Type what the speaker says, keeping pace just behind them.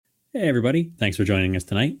Hey, everybody. Thanks for joining us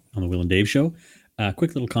tonight on the Will and Dave Show.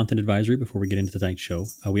 Quick little content advisory before we get into tonight's show.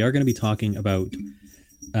 We are going to be talking about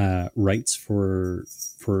rights for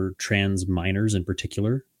trans minors in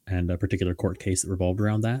particular, and a particular court case that revolved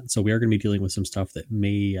around that. So we are going to be dealing with some stuff that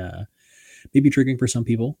may be triggering for some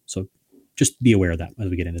people. So just be aware of that as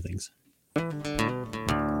we get into things. Welcome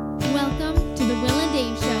to the Will and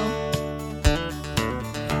Dave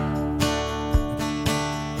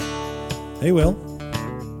Show. Hey, Will.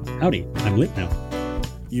 Howdy. I'm lit now.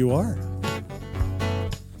 You are.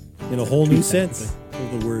 In a whole new sense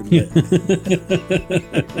of the word lit.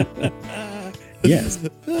 Yes.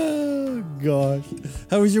 Oh, gosh.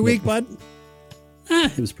 How was your week, bud?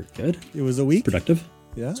 It was pretty good. It was a week? Productive.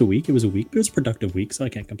 Yeah. It was a week, but it was a productive week, so I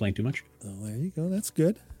can't complain too much. Oh, there you go. That's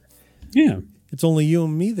good. Yeah. It's only you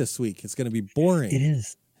and me this week. It's going to be boring. It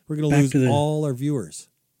is. We're going to lose all our viewers.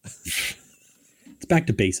 It's back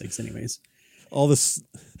to basics anyways. All the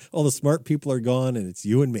smart people are gone, and it's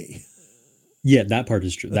you and me. Yeah, that part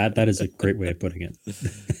is true. That is a great way of putting it.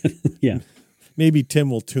 Yeah. Maybe Tim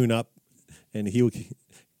will tune up, and he'll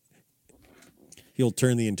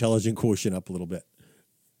turn the intelligent quotient up a little bit.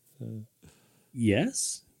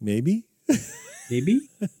 Yes. Maybe. Maybe.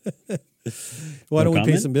 Why don't we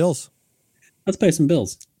pay some bills? Let's pay some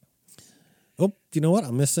bills. Oh, do you know what?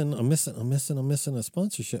 I'm missing a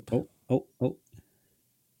sponsorship. Oh.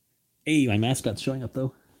 Hey, my mascot's showing up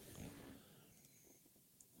though.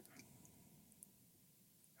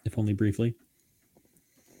 If only briefly.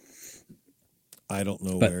 I don't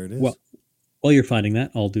know where it is. Well, while you're finding that,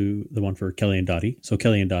 I'll do the one for Kelly and Dottie. So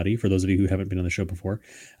Kelly and Dottie, for those of you who haven't been on the show before,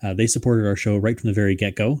 they supported our show right from the very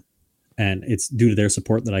get-go. And it's due to their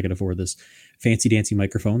support that I could afford this fancy-dancy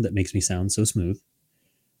microphone that makes me sound so smooth.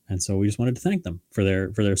 And so we just wanted to thank them for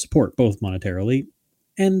their support, both monetarily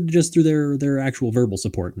and just through their actual verbal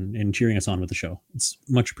support and cheering us on with the show. It's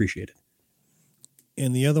much appreciated.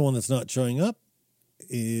 And the other one that's not showing up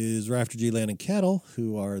is Rafter G Land and Cattle,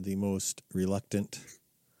 who are the most reluctant,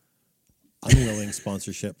 unwilling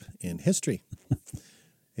sponsorship in history.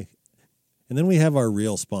 And then we have our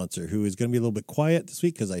real sponsor, who is going to be a little bit quiet this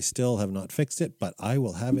week because I still have not fixed it, but I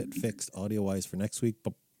will have it fixed audio-wise for next week.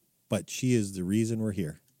 But she is the reason we're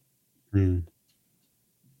here. Mm.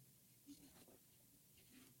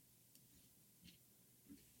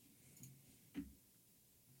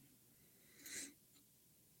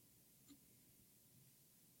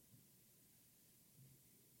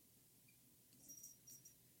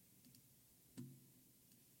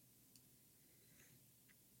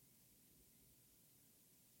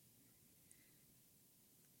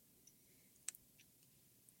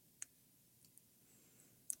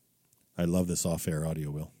 I love this off-air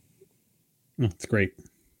audio, Will. Oh, it's great.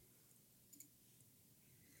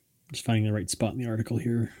 Just finding the right spot in the article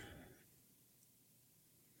here.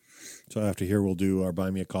 So after here, we'll do our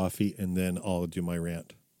Buy Me a Coffee, and then I'll do my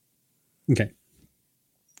rant. Okay.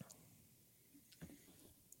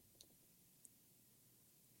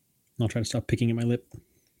 I'll try to stop picking at my lip.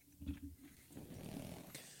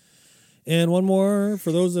 And one more,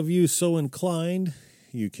 for those of you so inclined,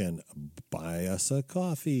 you can buy us a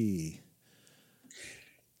coffee.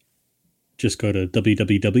 Just go to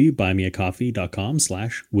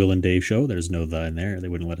www.buymeacoffee.com/Will and Dave Show. There's no the in there. They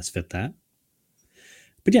wouldn't let us fit that.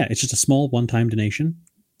 But yeah, it's just a small one-time donation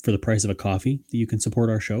for the price of a coffee that you can support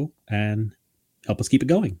our show and help us keep it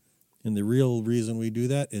going. And the real reason we do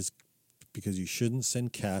that is because you shouldn't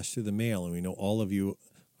send cash through the mail. And we know all of you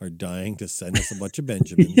are dying to send us a bunch of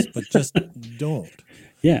Benjamins, but just don't.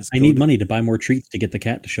 Yeah, just I need money to buy more treats to get the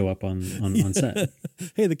cat to show up on set.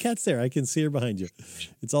 Hey, the cat's there. I can see her behind you.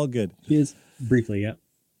 It's all good. He is, briefly, yeah.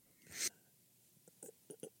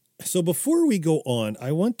 So before we go on,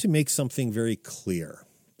 I want to make something very clear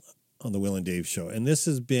on the Will and Dave Show. And this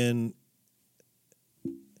it's been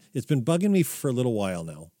bugging me for a little while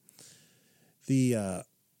now.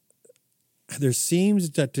 There seems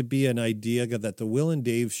to be an idea that the Will and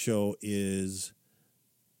Dave Show is,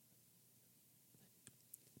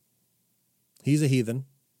 he's a heathen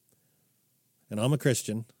and I'm a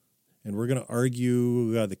Christian and we're going to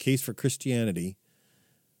argue the case for Christianity,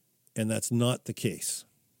 and that's not the case.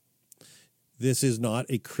 This is not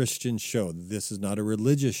a Christian show. This is not a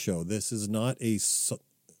religious show. This is not a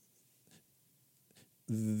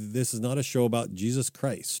show about Jesus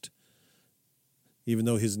Christ. Even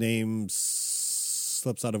though his name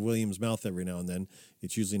slips out of William's mouth every now and then,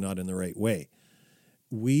 it's usually not in the right way.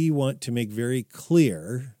 We want to make very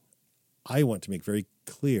clear, I want to make very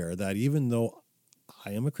clear that even though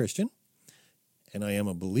I am a Christian and I am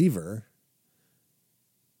a believer,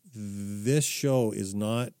 this show is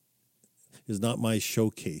not my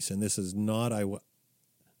showcase, and this is not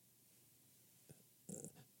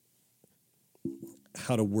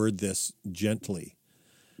how to word this gently.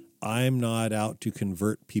 I'm not out to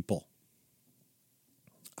convert people.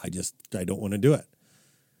 I don't want to do it.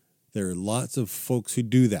 There are lots of folks who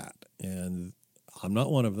do that, and I'm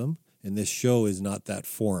not one of them, and this show is not that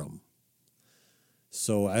forum.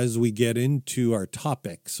 So as we get into our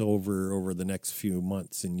topics over the next few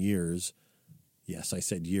months and years, yes, I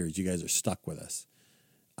said years, you guys are stuck with us.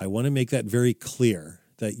 I want to make that very clear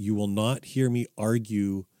that you will not hear me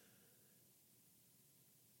argue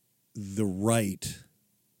the right.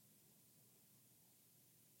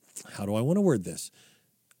 How do I want to word this?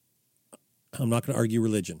 I'm not going to argue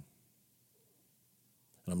religion.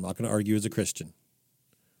 And I'm not going to argue as a Christian.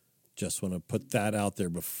 Just want to put that out there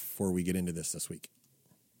before we get into this week.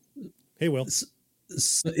 Hey, Will.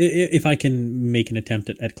 So if I can make an attempt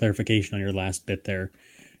at clarification on your last bit there,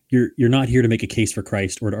 you're not here to make a case for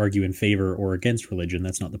Christ or to argue in favor or against religion.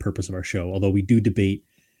 That's not the purpose of our show. Although we do debate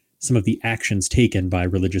some of the actions taken by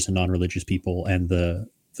religious and non-religious people and the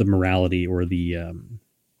morality or the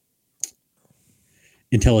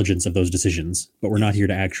intelligence of those decisions, but we're not here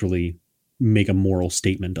to actually make a moral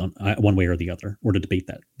statement on one way or the other, or to debate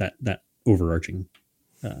that overarching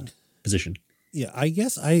position. Yeah, I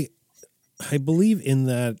guess I believe in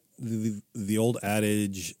that the old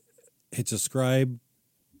adage. It's ascribed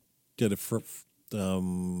to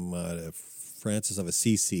Francis of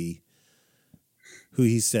Assisi, who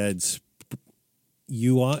he said,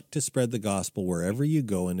 "You ought to spread the gospel wherever you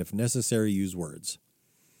go, and if necessary, use words."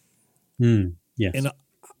 Yes. And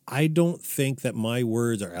I don't think that my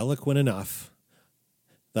words are eloquent enough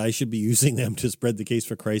that I should be using them to spread the case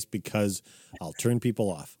for Christ, because I'll turn people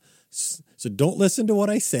off. So don't listen to what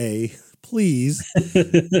I say. Please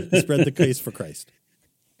spread the case for Christ.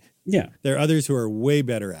 Yeah. There are others who are way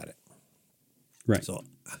better at it. Right. So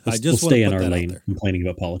we'll I just stay want in to put our that out lane there. complaining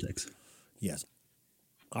about politics. Yes.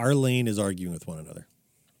 Our lane is arguing with one another,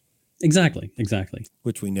 Exactly.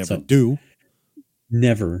 which we never do,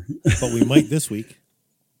 Never. but we might this week.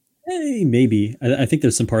 Hey, maybe. I think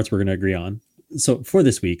there's some parts we're going to agree on. So for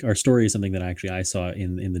this week, our story is something that I saw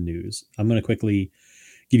in the news. I'm going to quickly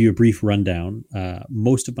give you a brief rundown.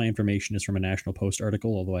 Most of my information is from a National Post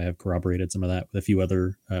article, although I have corroborated some of that with a few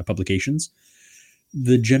other publications.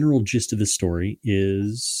 The general gist of this story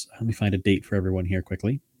is, let me find a date for everyone here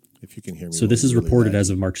quickly. If you can hear me. So this is really reported loud. as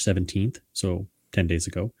of March 17th, so 10 days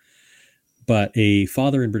ago. But a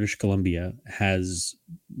father in British Columbia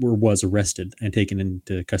was arrested and taken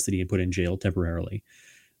into custody and put in jail temporarily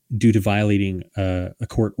due to violating a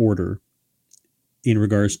court order in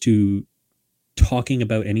regards to talking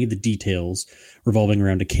about any of the details revolving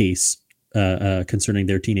around a case concerning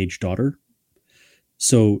their teenage daughter.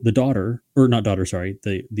 So the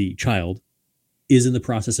child is in the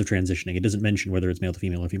process of transitioning. It doesn't mention whether it's male to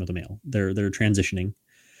female or female to male. They're transitioning.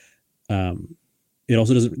 It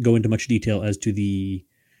also doesn't go into much detail as to the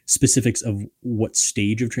specifics of what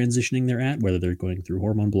stage of transitioning they're at, whether they're going through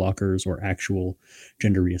hormone blockers or actual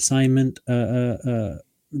gender reassignment,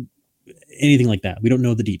 anything like that. We don't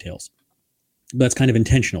know the details. But that's kind of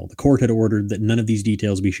intentional. The court had ordered that none of these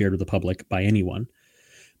details be shared with the public by anyone,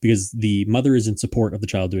 because the mother is in support of the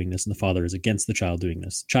child doing this and the father is against the child doing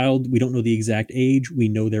this. Child, we don't know the exact age. We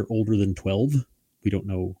know they're older than 12. We don't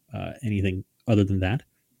know anything other than that.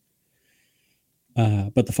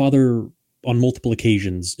 But the father, on multiple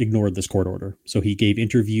occasions, ignored this court order. So he gave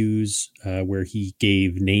interviews where he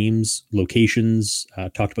gave names, locations,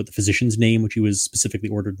 talked about the physician's name, which he was specifically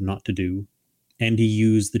ordered not to do. And he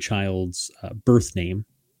used the child's birth name,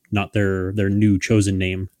 not their new chosen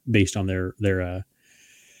name based on their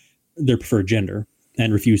preferred gender,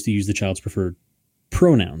 and refused to use the child's preferred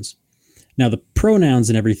pronouns. Now, the pronouns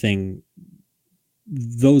and everything,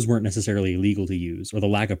 those weren't necessarily illegal to use, or the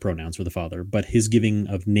lack of pronouns for the father, but his giving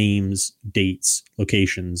of names, dates,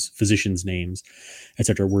 locations, physicians' names,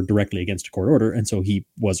 etc., were directly against a court order, and so he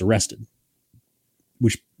was arrested.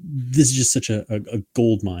 This is just such a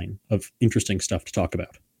gold mine of interesting stuff to talk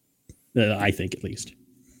about, I think, at least.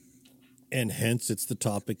 And hence, it's the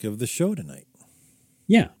topic of the show tonight.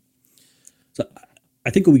 Yeah. So I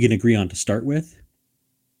think what we can agree on to start with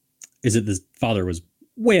is that this father was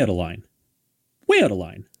way out of line. Way out of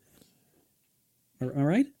line. All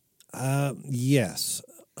right? Yes.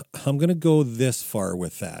 I'm going to go this far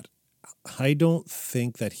with that. I don't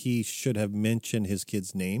think that he should have mentioned his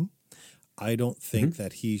kid's name. I don't think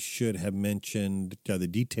that he should have mentioned the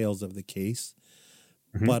details of the case.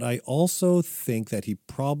 But I also think that he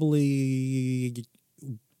probably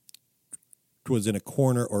was in a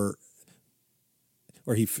corner, or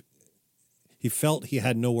he felt he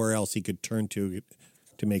had nowhere else he could turn to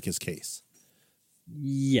make his case.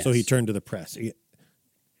 Yes. So he turned to the press.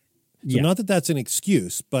 So not that that's an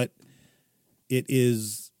excuse, but it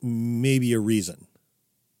is maybe a reason.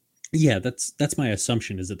 Yeah, that's my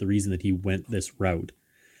assumption, is that the reason that he went this route.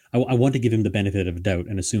 I want to give him the benefit of doubt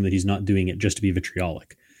and assume that he's not doing it just to be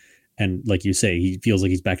vitriolic. And like you say, he feels like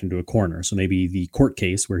he's backed into a corner. So maybe the court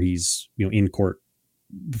case where he's, in court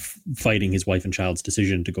fighting his wife and child's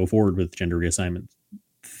decision to go forward with gender reassignment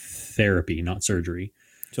therapy, not surgery.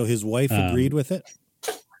 So his wife agreed with it?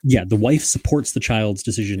 Yeah, the wife supports the child's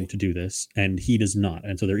decision to do this, and he does not.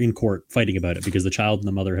 And so they're in court fighting about it because the child and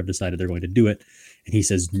the mother have decided they're going to do it. And he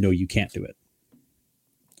says, no, you can't do it.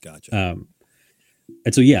 Gotcha.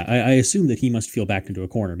 And so, yeah, I assume that he must feel backed into a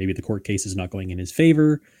corner. Maybe the court case is not going in his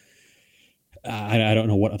favor. I don't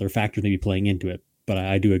know what other factors may be playing into it, but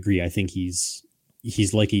I do agree. I think he's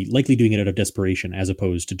likely doing it out of desperation as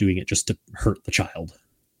opposed to doing it just to hurt the child.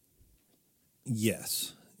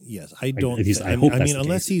 Yes. I don't. I hope that's the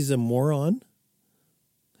unless case. he's a moron,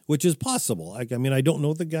 which is possible. I don't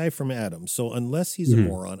know the guy from Adam, so unless he's a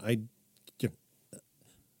moron,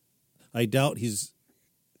 I doubt he's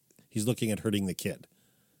looking at hurting the kid.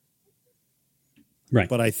 Right.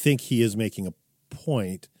 But I think he is making a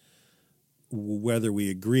point. Whether we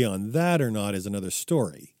agree on that or not is another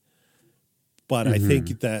story. But I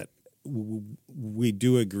think that we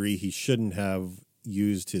do agree he shouldn't have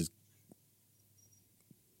used his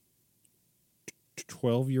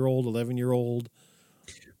 12-year-old, 11-year-old.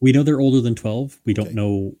 We know they're older than 12. We don't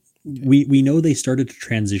know. We know they started to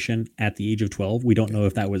transition at the age of 12. We don't know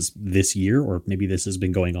if that was this year or maybe this has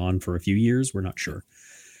been going on for a few years. We're not sure.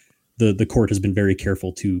 The court has been very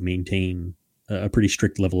careful to maintain a pretty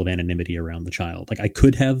strict level of anonymity around the child. Like I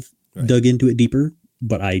could have dug into it deeper,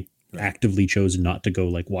 but I actively chose not to go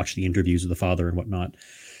watch the interviews with the father and whatnot.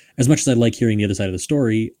 As much as I like hearing the other side of the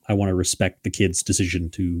story, I want to respect the kid's decision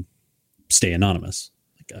to stay anonymous.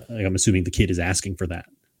 I'm assuming the kid is asking for that.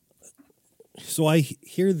 So I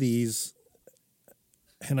hear these,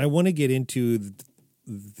 and I want to get into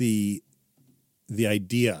the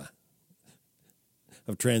idea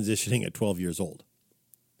of transitioning at 12 years old.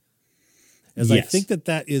 As I think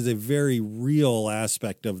that is a very real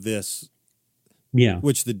aspect of this,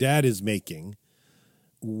 which the dad is making,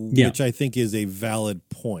 which I think is a valid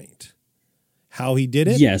point. How he did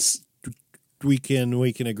it? Yes. We can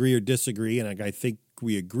agree or disagree, and I think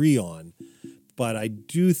we agree on. But I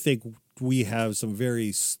do think we have some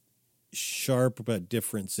very sharp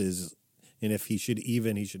differences in if he should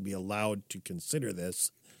be allowed to consider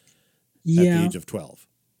this at the age of 12.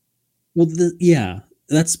 Well,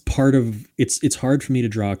 that's part of it's hard for me to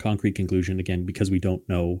draw a concrete conclusion again because we don't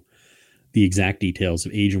know the exact details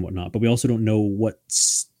of age and whatnot, but we also don't know what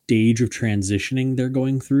stage of transitioning they're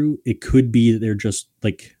going through. It could be that they're just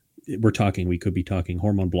we could be talking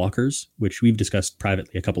hormone blockers, which we've discussed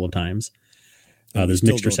privately a couple of times. There's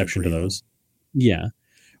mixed reception to those. Yeah.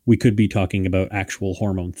 We could be talking about actual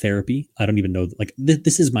hormone therapy. I don't even know.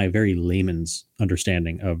 This is my very layman's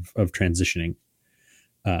understanding of transitioning.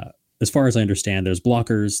 As far as I understand, there's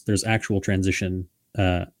blockers, there's actual transition,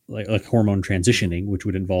 like hormone transitioning, which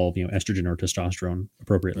would involve, estrogen or testosterone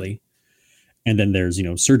appropriately. Right. And then there's,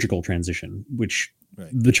 surgical transition, which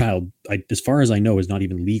the child, as far as I know, is not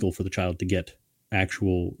even legal for the child to get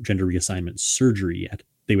actual gender reassignment surgery yet.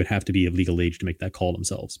 They would have to be of legal age to make that call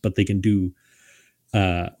themselves, but they can do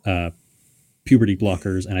puberty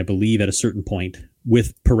blockers. And I believe at a certain point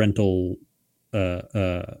with parental, what's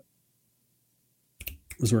the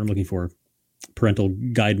word I'm looking for? Parental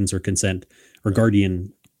guidance or consent or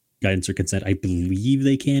guardian guidance or consent. I believe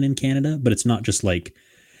they can in Canada, but it's not just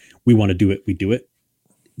we want to do it, we do it.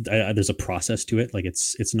 There's a process to it.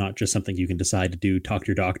 It's not just something you can decide to do, talk to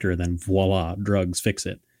your doctor, and then voila, drugs fix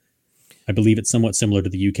it. I believe it's somewhat similar to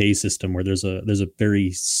the UK system where there's a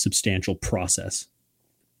very substantial process.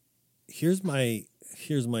 Here's my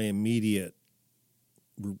immediate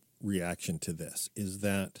reaction to this is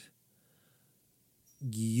that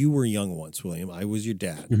you were young once, William. I was your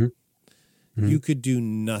dad. Mm-hmm. Mm-hmm. You could do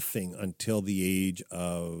nothing until the age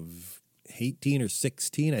of 18 or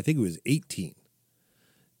 16. I think it was 18.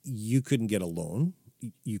 You couldn't get a loan.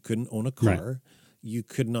 You couldn't own a car. Right. You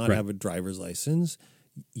could not have a driver's license.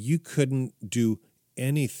 You couldn't do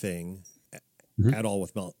anything at all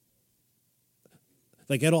without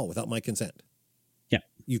my consent. Yeah.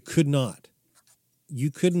 You could not. You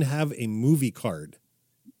couldn't have a movie card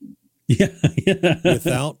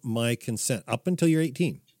without my consent up until you're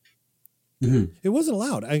 18. Mm-hmm. It wasn't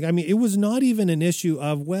allowed. I mean, it was not even an issue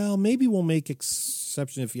of, well, maybe we'll make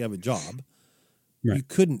exception if you have a job. Right. You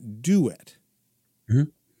couldn't do it. Mm-hmm.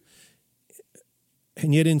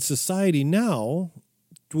 And yet in society now,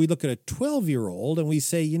 we look at a 12-year-old and we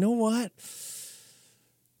say, you know what?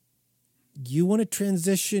 you want to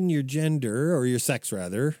transition your gender or your sex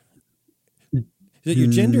rather. Is it your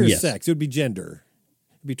gender or Yes. sex? It would be gender.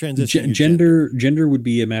 It'd be transitioning your Gender would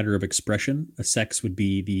be a matter of expression. A sex would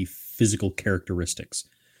be the physical characteristics.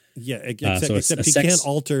 Yeah, So except a he sex- can't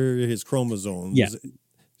alter his chromosomes. Yeah. So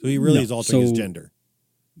he really No, is altering his so- gender.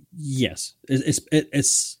 Yes,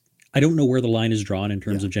 it's. I don't know where the line is drawn in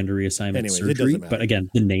terms Yeah. of gender reassignment Anyways, it surgery, doesn't matter. but again,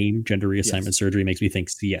 the name gender reassignment Yes. surgery makes me think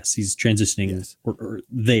yes, he's transitioning, Yes. or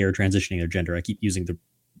they are transitioning their gender. I keep using the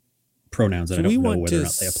pronouns and So I we don't know want whether or to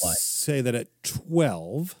not they apply. say that at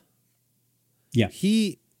 12, Yeah.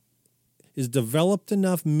 he is developed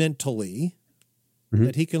enough mentally Mhm.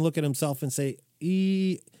 that he can look at himself and say,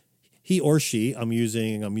 he or she, I'm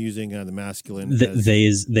using the masculine. as They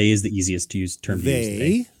is the easiest to use term to use.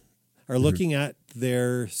 they are Mm-hmm. looking at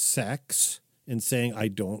their sex and saying, I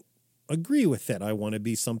don't agree with that. I want to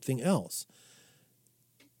be something else.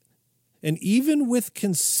 And even with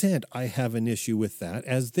consent, I have an issue with that,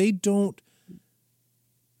 as they don't.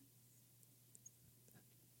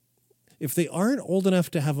 If they aren't old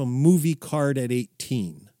enough to have a movie card at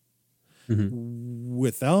 18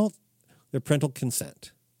 without their parental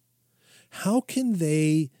consent, how can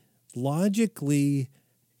they logically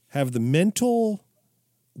have the mental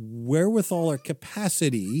wherewithal or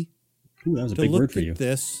capacity Ooh, that was a to big word look for you. at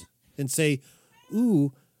this and say,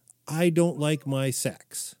 ooh, I don't like my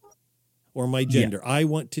sex or my gender. I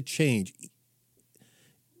want to change.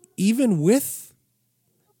 Even with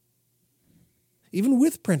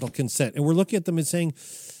parental consent. And we're looking at them and saying,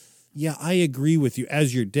 yeah, I agree with you.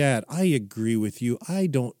 As your dad, I agree with you. I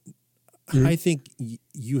think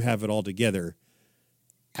you have it all together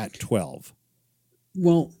at 12.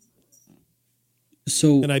 Well,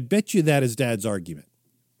 so And I bet you that is dad's argument.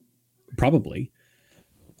 probably.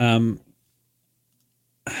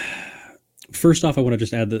 First off, I want to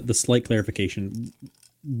just add the slight clarification.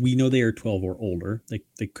 We know they are 12 or older.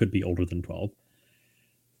 They could be older than 12.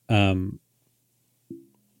 Even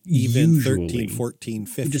Usually- 13, 14,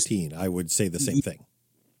 15, I would say the same thing.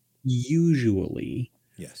 Usually,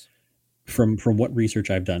 Yes. from what research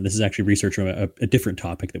I've done, this is actually research from a different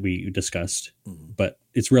topic that we discussed, but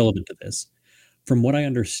it's relevant to this. From what I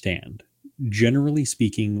understand, generally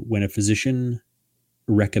speaking, when a physician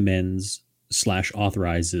recommends /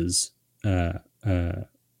 authorizes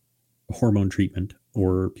hormone treatment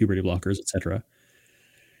or puberty blockers, etc.,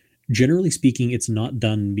 generally speaking, it's not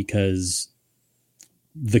done because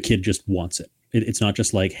the kid just wants it. It's not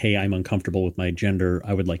just like, hey, I'm uncomfortable with my gender,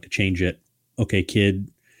 I would like to change it. Okay,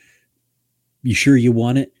 kid, you sure you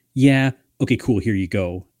want it? Yeah. Okay, cool. Here you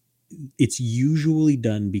go. It's usually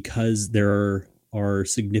done because there are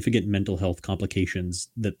significant mental health complications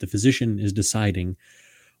that the physician is deciding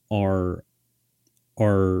are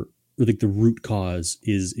like the root cause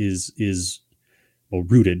is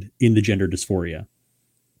rooted in the gender dysphoria.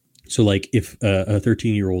 So like if a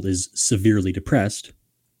 13-year-old is severely depressed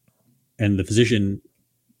and the physician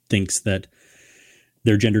thinks that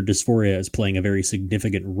their gender dysphoria is playing a very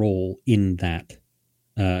significant role in that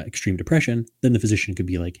extreme depression, then the physician could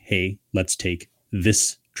be like, hey, let's take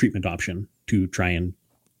this treatment option to try and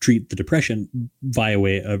treat the depression via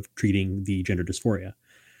way of treating the gender dysphoria.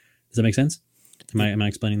 Does that make sense? Am I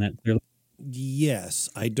explaining that clearly? Yes,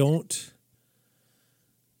 I don't.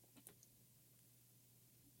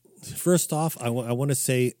 First off, I want to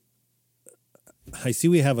say, I see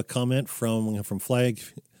we have a comment from Flag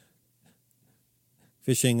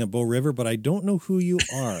Fishing Bow River, but I don't know who you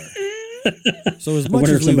are. So as I much wonder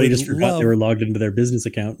if as we somebody would just forgot they were logged into their business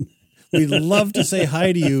account. we'd love to say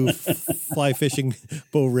hi to you, Fly Fishing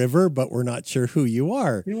Bow River, but we're not sure who you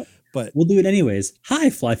are. You know what? But We'll do it anyways. Hi,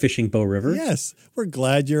 Fly Fishing Bow River. yes, we're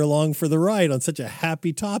glad you're along for the ride on such a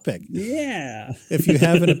happy topic. Yeah. If you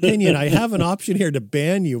have an opinion, I have an option here to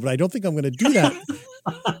ban you, but I don't think I'm going to do that.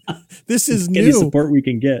 This is Any new. support we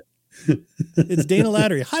can get. It's Dana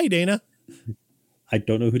Lattery. Hi, Dana. I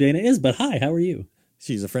don't know who Dana is, but hi, how are you?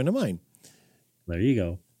 She's a friend of mine. There you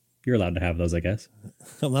go. You're allowed to have those, I guess.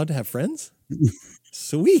 I'm allowed to have friends?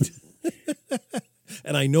 Sweet.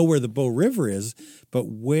 And I know where the Bow River is, but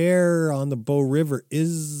where on the Bow River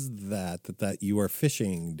is that you are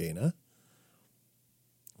fishing, Dana?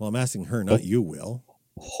 Well, I'm asking her, not you, Will.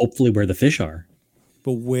 Hopefully where the fish are.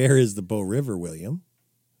 But where is the Bow River, William?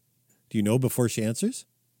 Do you know before she answers?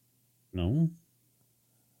 No.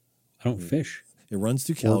 I don't fish. It runs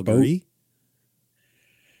through Or boat. Calgary.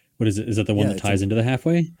 What is it? Is that the one Yeah, that it's ties into the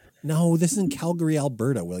halfway? No, this is in Calgary,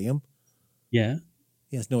 Alberta, William. Yeah.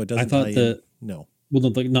 Yes, no, it doesn't. I thought tie the in. No.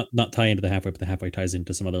 well, not tie into the halfway, but the halfway ties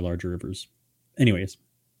into some other larger rivers. Anyways,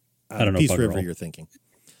 I don't know. Peace bugger River, all. you're thinking.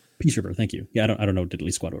 Peace River. Thank you. Yeah, I don't know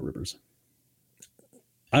diddly squat about rivers.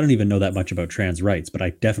 I don't even know that much about trans rights, but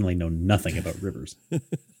I definitely know nothing about rivers.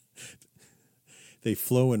 They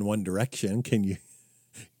flow in one direction. Can you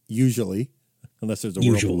usually, unless there's a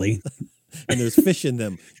Usually. whirlpool, and there's fish in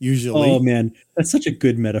them. Usually, Oh man, that's such a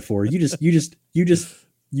good metaphor. You just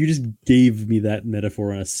gave me that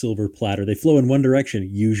metaphor on a silver platter. They flow in one direction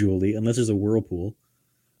usually, unless there's a whirlpool.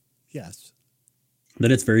 yes.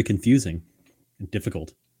 Then it's very confusing and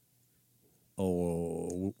difficult.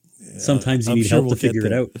 Oh, yeah. Sometimes you I'm need sure help we'll to get figure it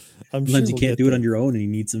there. out. I'm Sometimes sure you can't we'll do get it on there. your own, and you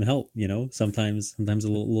need some help. You know, sometimes a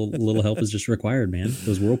little help is just required. Man,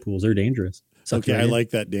 those whirlpools are dangerous. Sucks Okay, right I in.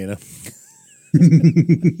 like that, Dana.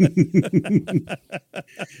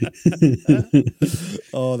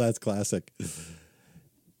 Oh, that's classic.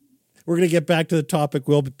 We're going to get back to the topic,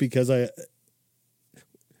 Will, because we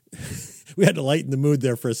had to lighten the mood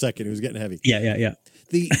there for a second. It was getting heavy. Yeah.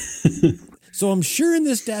 So I'm sure in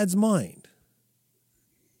this dad's mind,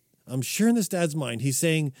 he's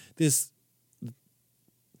saying this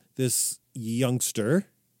youngster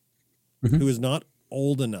who is not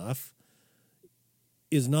old enough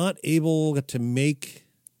is not able to make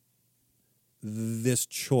this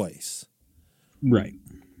choice. Right.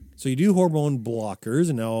 So you do hormone blockers,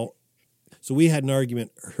 and now, so we had an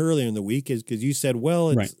argument earlier in the week is because you said, well,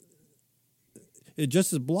 it's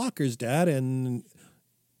just as blockers, Dad, and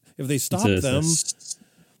if they stop them,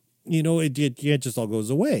 you know, it just all goes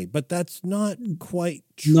away. But that's not quite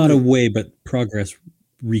true. Not away, but progress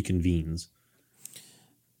reconvenes.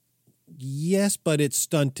 Yes, but it's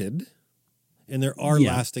stunted, and there are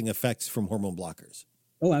lasting effects from hormone blockers.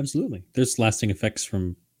 Oh, absolutely. There's lasting effects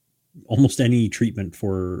from almost any treatment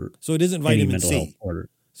for So it isn't any vitamin mental health C. order.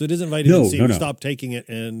 So it isn't vitamin C. No. You stop taking it,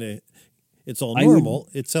 and it's all I normal.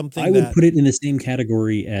 It's something I would that put it in the same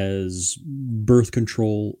category as birth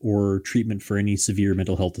control or treatment for any severe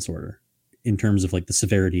mental health disorder in terms of like the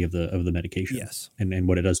severity of the medication. Yes. And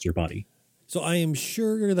what it does to your body. So I am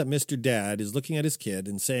sure that Mr. Dad is looking at his kid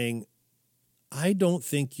and saying, I don't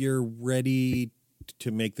think you're ready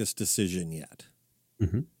to make this decision yet.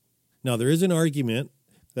 Mm-hmm. Now, there is an argument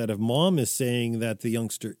that if mom is saying that the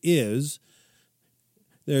youngster is,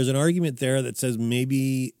 there's an argument there that says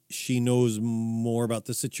maybe she knows more about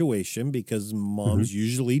the situation because moms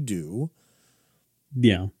usually do.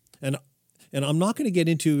 Yeah. And I'm not going to get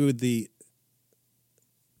into the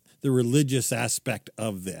religious aspect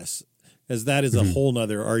of this, as that is a whole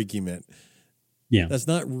nother argument. Yeah. That's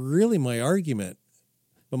not really my argument.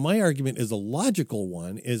 But my argument is a logical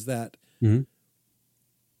one, is that if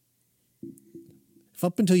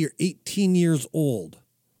up until you're 18 years old,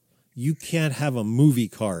 you can't have a movie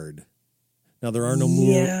card. Now, there are no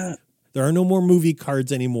more movie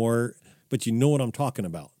cards anymore, but you know what I'm talking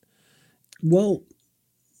about. Well,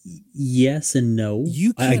 yes and no.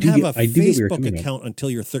 You can't have a Facebook account until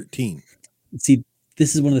you're 13. See,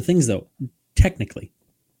 this is one of the things, though. Technically.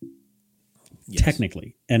 Yes.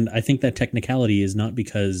 Technically. And I think that technicality is not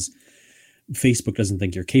because Facebook doesn't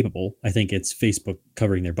think you're capable. I think it's Facebook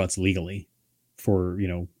covering their butts legally for, you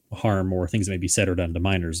know, harm or things that may be said or done to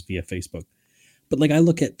minors via Facebook. But like I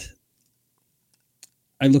look at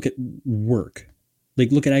work,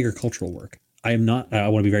 like look at agricultural work. I want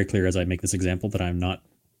to be very clear as I make this example that I'm not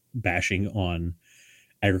bashing on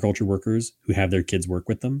agriculture workers who have their kids work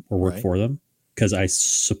with them or work for them, because I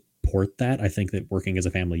support that. I think that working as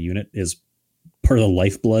a family unit is part of the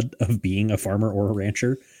lifeblood of being a farmer or a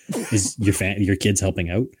rancher is your kids helping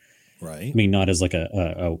out. Right. I mean, not as like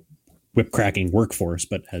a whip cracking workforce,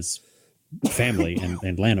 but as family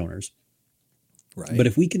and landowners. Right. But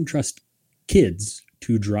if we can trust kids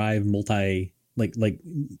to drive like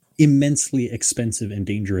immensely expensive and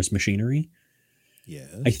dangerous machinery,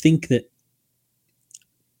 I think that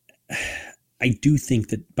I do think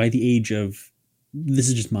that by the age of, this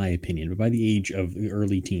is just my opinion, but by the age of the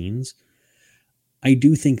early teens, I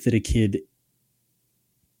do think that a kid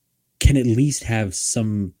can at least have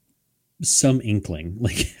some inkling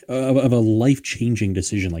like of a life-changing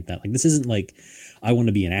decision like that. Like this isn't like I want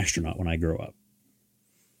to be an astronaut when I grow up.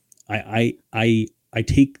 I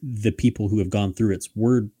take the people who have gone through its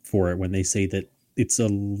word for it when they say that it's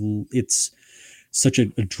such a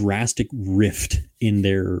drastic rift in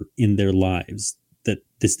their lives, that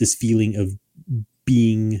this feeling of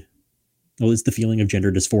being, well, it's the feeling of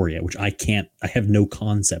gender dysphoria, which I have no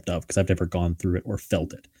concept of because I've never gone through it or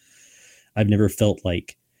felt it. I've never felt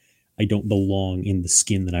like I don't belong in the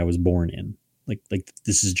skin that I was born in. Like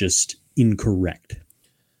this is just incorrect.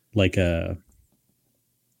 So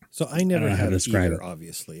I never had it either, it.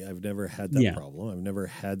 obviously. I've never had that problem. I've never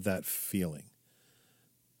had that feeling.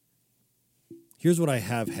 Here's what I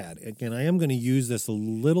have had. Again, I am going to use this a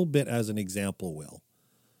little bit as an example, Will.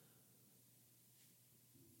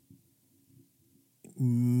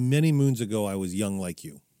 many moons ago, I was young like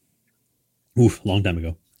you. Oof, long time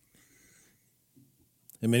ago.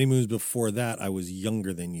 And many moons before that, I was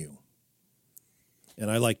younger than you. And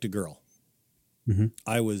I liked a girl. Mm-hmm.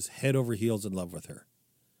 I was head over heels in love with her.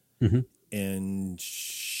 Mm-hmm. And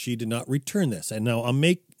she did not return this. And now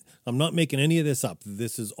I'm not making any of this up.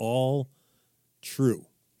 This is all true.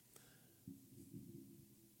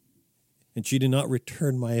 And she did not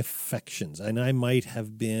return my affections. And I might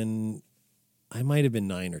have been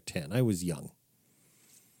 9 or 10. I was young.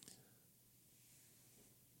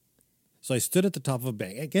 So I stood at the top of a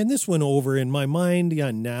bank. Again, this went over in my mind.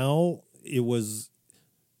 Yeah, now it was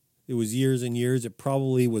years and years. It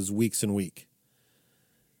probably was weeks and weeks.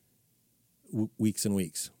 Weeks and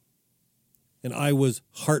weeks. And I was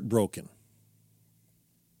heartbroken.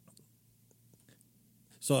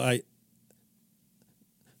 So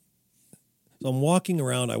I'm walking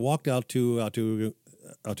around. I walked out to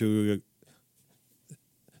the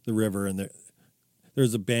river, and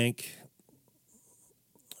there's a bank.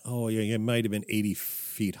 Oh, yeah, it might have been 80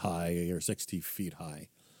 feet high or 60 feet high.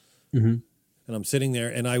 Mm-hmm. And I'm sitting there,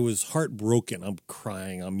 and I was heartbroken. I'm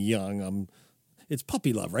crying. I'm young. It's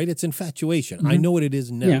puppy love, right? It's infatuation. Mm-hmm. I know what it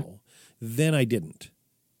is now. Yeah. Then I didn't.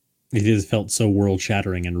 It just felt so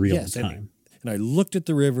world-shattering and real at the time. And I looked at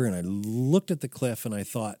the river, and I looked at the cliff, and I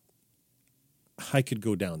thought, I could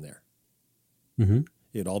go down there. Mm-hmm.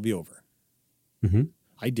 It'd all be over. Mm-hmm.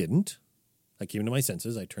 I didn't. I came to my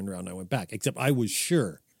senses. I turned around and I went back. Except I was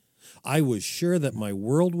sure. I was sure that my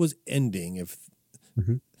world was ending if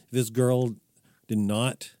this girl did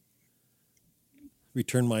not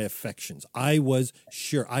return my affections. I was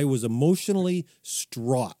sure. I was emotionally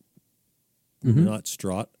distraught. Mm-hmm. Not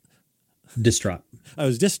straught. Distraught. I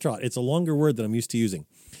was distraught. It's a longer word than I'm used to using.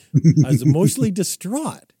 I was emotionally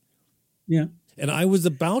distraught. Yeah. And I was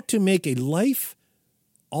about to make a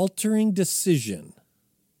life-altering decision.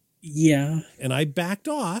 Yeah. And I backed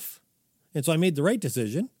off. And so I made the right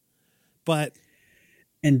decision. But...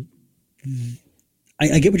 And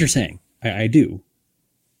I get what you're saying. I do.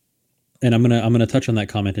 And I'm gonna touch on that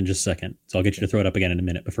comment in just a second. So I'll get you to throw it up again in a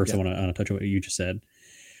minute. But first, I want to touch on what you just said.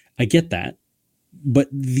 I get that. But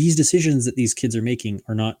these decisions that these kids are making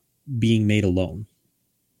are not being made alone.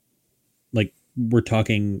 Like, we're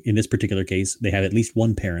talking, in this particular case, they have at least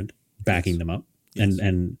one parent backing them up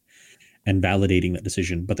and validating that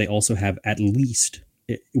decision. But they also have at least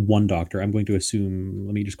one doctor. I'm going to assume,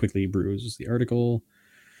 let me just quickly peruse the article.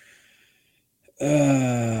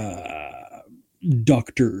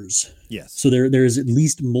 Doctors. Yes. So there's at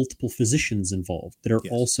least multiple physicians involved that are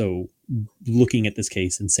also looking at this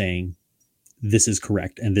case and saying, this is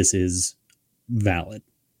correct and this is valid.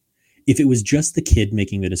 If it was just the kid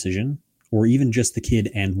making the decision, or even just the kid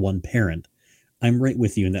and one parent, I'm right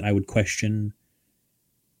with you in that I would question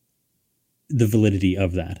the validity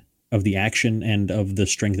of that, of the action and of the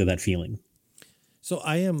strength of that feeling. So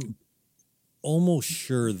I am almost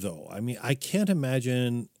sure, though. I mean, I can't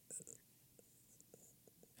imagine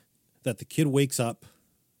that the kid wakes up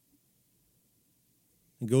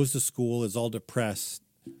and goes to school, is all depressed,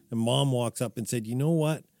 and mom walks up and said, you know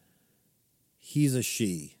what? He's a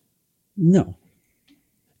she. No.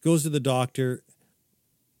 Goes to the doctor,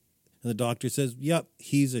 and the doctor says, yep,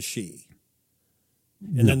 he's a she.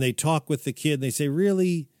 And then they talk with the kid, and they say,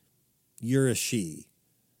 really, you're a she.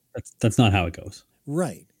 That's not how it goes.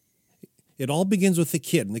 Right. It all begins with the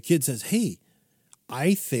kid, and the kid says, hey,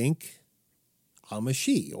 I think I'm a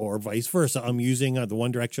she, or vice versa. I'm using the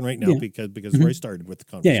one direction right now because where I started with the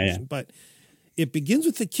conversation. But it begins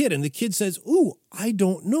with the kid, and the kid says, ooh, I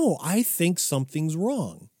don't know. I think something's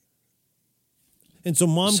wrong. And so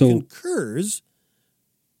mom concurs.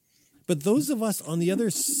 But those of us on the other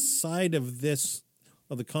side of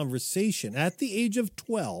the conversation, at the age of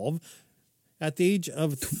 12, at the age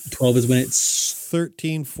of 12 is when it's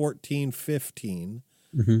 13, 14, 15,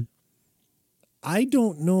 mm-hmm. I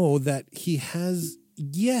don't know that he has,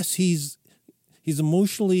 yes, he's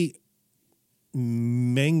emotionally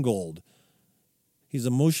mangled. He's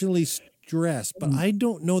emotionally stressed, but I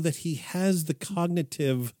don't know that he has the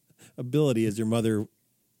cognitive ability as your mother.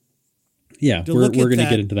 Yeah, we're going to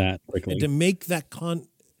get into that quickly. And to make that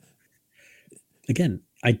Again,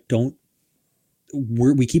 I don't.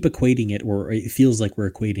 We keep equating it, or it feels like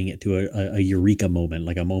we're equating it to a eureka moment,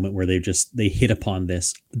 like a moment where they hit upon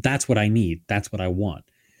this. That's what I need. That's what I want.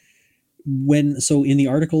 So in the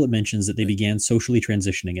article, it mentions that they began socially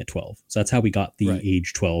transitioning at 12. So that's how we got the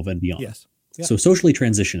age 12 and beyond. Yes. Yeah. So socially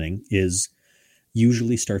transitioning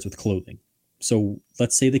usually starts with clothing. So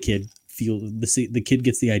let's say the kid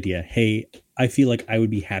gets the idea, hey, I feel like I would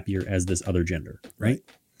be happier as this other gender, right?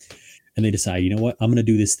 And they decide, you know what, I'm going to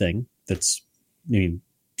do this thing that's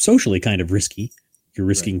socially kind of risky. You're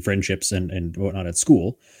risking friendships and whatnot at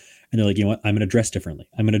school. And they're like, you know what? I'm going to dress differently.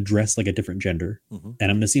 I'm going to dress like a different gender, and I'm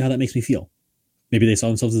going to see how that makes me feel. Maybe they saw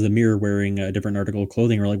themselves as a mirror wearing a different article of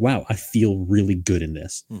clothing and were like, wow, I feel really good in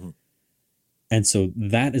this. And so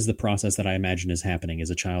that is the process that I imagine is happening as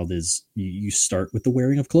a child is you start with the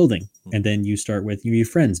wearing of clothing, and then you start with your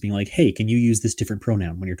friends being like, hey, can you use this different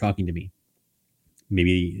pronoun when you're talking to me?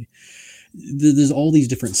 Maybe there's all these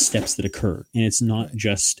different steps that occur, and it's not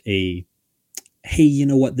just a, hey, you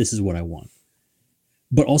know what? This is what I want.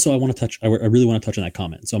 But also I really want to touch on that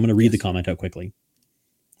comment. So I'm going to read the comment out quickly.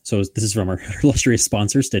 So this is from our illustrious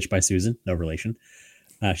sponsor, Stitch by Susan, no relation.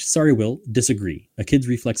 Sorry, Will, disagree. A kid's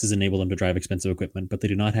reflexes enable them to drive expensive equipment, but they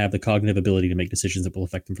do not have the cognitive ability to make decisions that will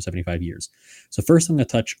affect them for 75 years. So first I'm going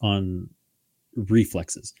to touch on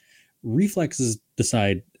reflexes. Reflexes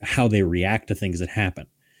decide how they react to things that happen.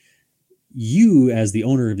 You, as the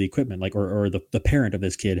owner of the equipment, like or the parent of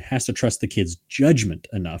this kid, has to trust the kid's judgment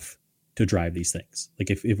enough to drive these things.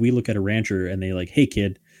 Like if we look at a rancher and they like, hey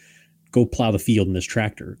kid, go plow the field in this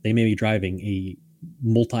tractor, they may be driving a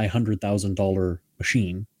multi-$100,000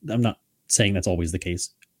 machine. I'm not saying that's always the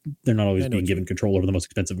case. They're not always being given control over the most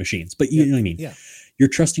expensive machines, but you know what I mean? Yeah. You're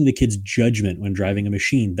trusting the kid's judgment when driving a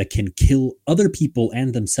machine that can kill other people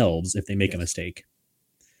and themselves if they make a mistake.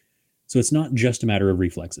 So it's not just a matter of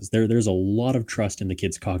reflexes. There's a lot of trust in the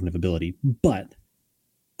kid's cognitive ability, but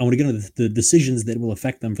I want to get into the decisions that will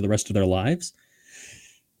affect them for the rest of their lives.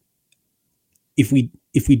 If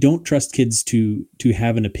we don't trust kids to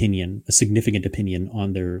have an opinion, a significant opinion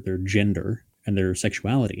on their gender and their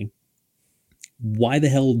sexuality, why the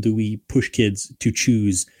hell do we push kids to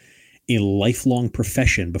choose a lifelong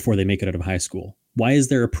profession before they make it out of high school? Why is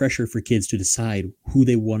there a pressure for kids to decide who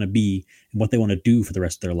they want to be and what they want to do for the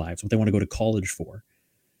rest of their lives, what they want to go to college for?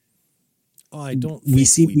 Oh, I don't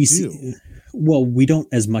think we do. Well, we don't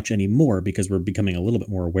as much anymore because we're becoming a little bit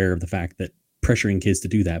more aware of the fact that pressuring kids to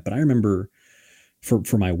do that. But I remember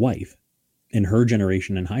for my wife in her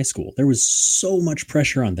generation in high school, there was so much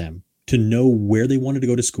pressure on them to know where they wanted to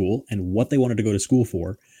go to school and what they wanted to go to school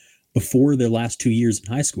for before their last 2 years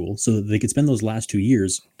in high school so that they could spend those last 2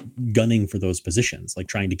 years gunning for those positions, like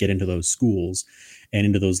trying to get into those schools and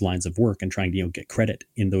into those lines of work and trying to, get credit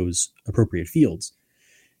in those appropriate fields.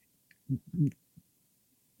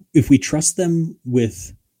 If we trust them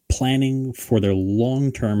with planning for their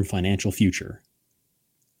long-term financial future,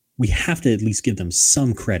 we have to at least give them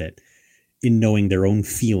some credit in knowing their own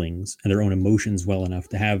feelings and their own emotions well enough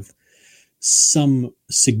to have some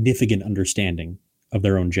significant understanding of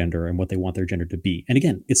their own gender and what they want their gender to be. And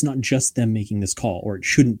again, it's not just them making this call, or it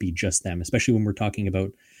shouldn't be just them, especially when we're talking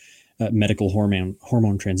about medical hormone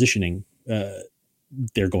transitioning.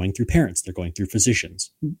 They're going through parents, they're going through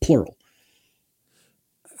physicians, plural.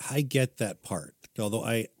 I get that part. Although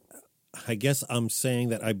I guess I'm saying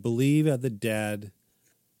that I believe that the dad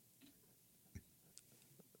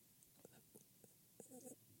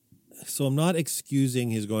so I'm not excusing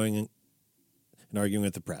his going and arguing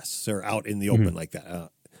with the press or out in the open like that.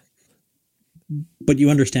 But you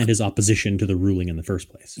understand his opposition to the ruling in the first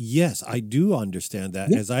place. Yes, I do understand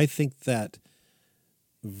that, as I think that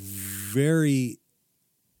very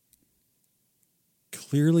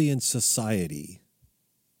clearly in society,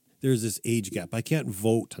 there's this age gap. I can't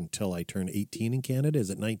vote until I turn 18 in Canada. Is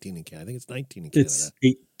it 19 in Canada? I think it's 19 in Canada. It's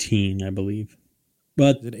 18, I believe.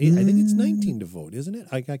 But I think it's 19 to vote, isn't it?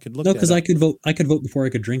 I could look. No, because I could vote. I could vote before I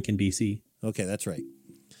could drink in BC. Okay, that's right.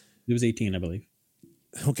 It was 18, I believe.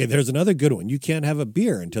 Okay, there's another good one. You can't have a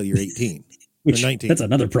beer until you're 18 or 19. That's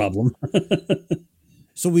another problem.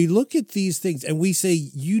 So we look at these things and we say,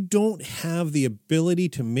 you don't have the ability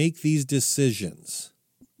to make these decisions.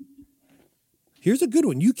 Here's a good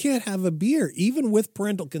one. You can't have a beer, even with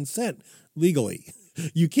parental consent, legally.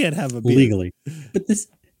 You can't have a beer. Legally. But this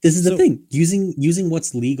is the thing. Using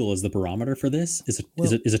what's legal as the barometer for this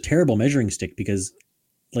is a terrible measuring stick because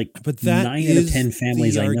but 9 out of 10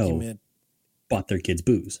 families I know bought their kids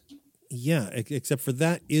booze. Yeah, except for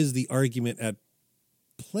that is the argument at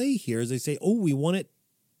play here. As they say, we want it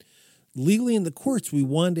legally in the courts. We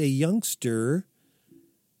want a youngster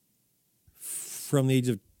from the age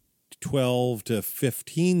of 12 to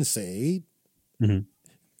 15, say, to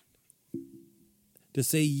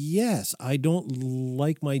say, yes, I don't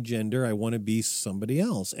like my gender. I want to be somebody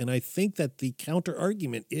else. And I think that the counter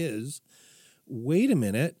argument is, wait a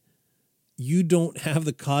minute, you don't have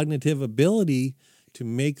the cognitive ability to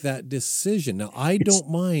make that decision. Now, I don't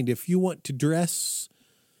mind if you want to dress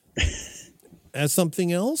as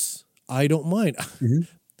something else. I don't mind.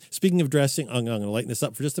 Speaking of dressing, I'm going to lighten this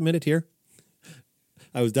up for just a minute here.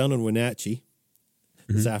 I was down in Wenatchee.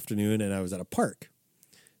 this afternoon, and I was at a park.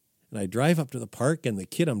 And I drive up to the park, and the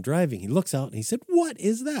kid I'm driving, he looks out and he said, "What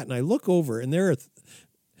is that?" And I look over, and there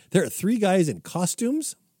are three guys in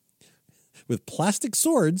costumes with plastic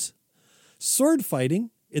swords, sword fighting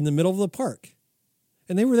in the middle of the park.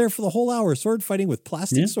 And they were there for the whole hour, sword fighting with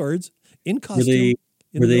plastic swords in costume.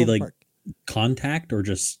 Were they like contact or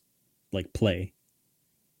just like play?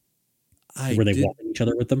 Were they walking each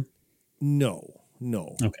other with them? No.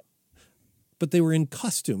 Okay. But they were in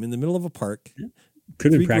costume in the middle of a park. Yeah.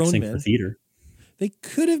 Could have been practicing for theater. They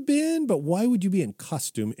could have been, but why would you be in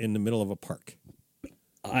costume in the middle of a park?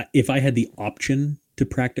 If I had the option to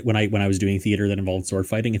practice when I was doing theater that involved sword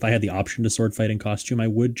fighting, if I had the option to sword fight in costume, I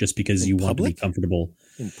would, just because you want to be comfortable.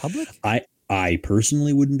 In public? I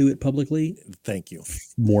personally wouldn't do it publicly. Thank you.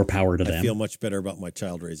 More power to them. I feel much better about my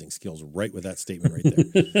child raising skills right with that statement right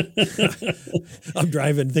there. I'm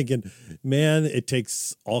driving thinking, man, it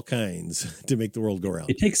takes all kinds to make the world go round.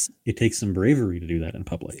 It takes some bravery to do that in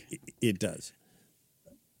public. It does.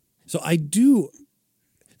 So I do.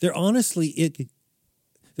 There's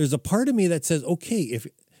a part of me that says, okay,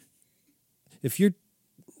 if you're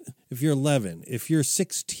 11, if you're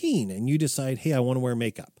 16 and you decide, hey, I want to wear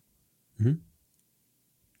makeup. Mm-hmm.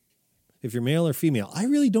 If you're male or female, I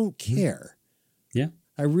really don't care. Yeah.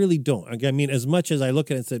 I really don't. I mean, as much as I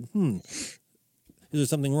look at it and said, is there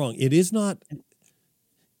something wrong? It is not.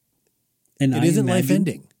 And it isn't life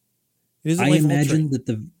ending. It isn't life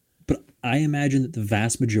altering. I imagine that the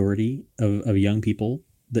vast majority of young people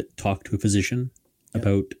that talk to a physician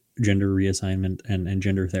about gender reassignment and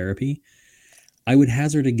gender therapy, I would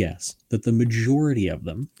hazard a guess that the majority of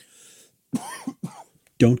them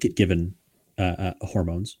don't get given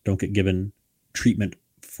hormones, don't get given treatment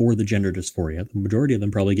for the gender dysphoria. The majority of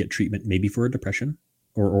them probably get treatment maybe for a depression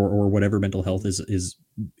or whatever mental health is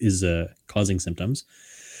causing symptoms.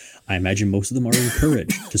 I imagine most of them are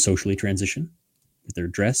encouraged to socially transition with their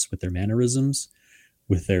dress, with their mannerisms,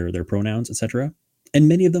 with their pronouns, etc. And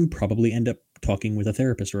many of them probably end up talking with a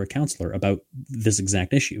therapist or a counselor about this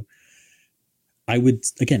exact issue. I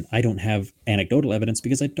don't have anecdotal evidence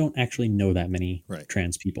because I don't actually know that many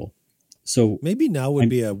trans people. So maybe now would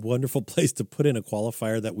be a wonderful place to put in a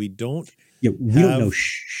qualifier that we don't. Yeah, we don't know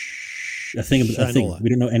a thing. We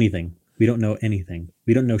don't know anything. We don't know anything.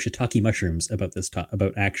 We don't know shiitake mushrooms about this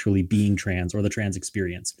about actually being trans or the trans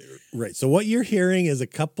experience. Right. So what you're hearing is a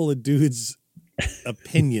couple of dudes'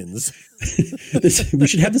 opinions. We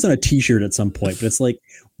should have this on a T-shirt at some point. But it's like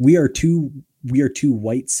we are two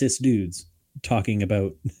white cis dudes talking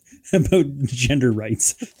about gender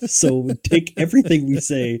rights. So take everything we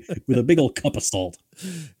say with a big old cup of salt.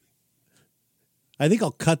 I think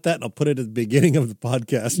I'll cut that and I'll put it at the beginning of the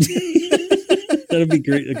podcast. That'd be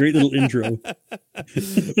great. A great little intro.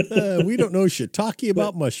 We don't know shiitake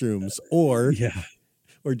about mushrooms or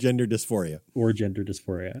gender dysphoria.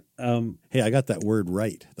 Hey, I got that word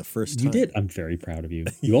right the first time. You did. I'm very proud of you.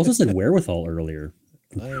 You also said wherewithal earlier.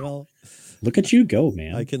 Look at you go,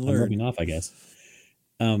 man. I can learn. I'm rubbing off, I guess.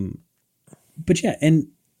 But yeah, and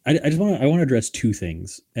I want to address two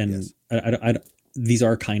things, and I these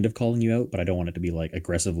are kind of calling you out, but I don't want it to be like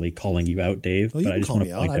aggressively calling you out, Dave. Well, but I just want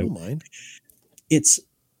to point out, I don't mind. It's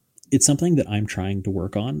something that I'm trying to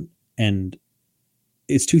work on, and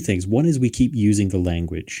it's two things. One is we keep using the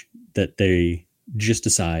language that they just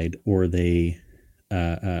decide, or they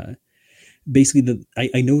basically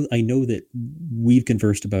I know that we've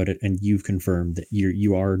conversed about it, and you've confirmed that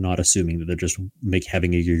you are not assuming that they're just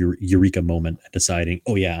having a eureka moment and deciding,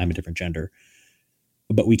 oh yeah, I'm a different gender.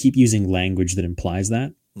 But we keep using language that implies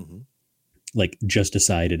that, like just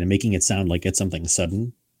decided, and making it sound like it's something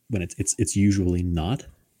sudden when it's usually not.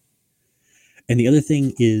 And the other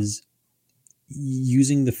thing is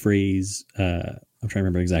using the phrase, I'm trying to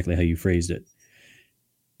remember exactly how you phrased it,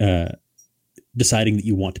 deciding that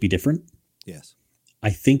you want to be different. Yes. I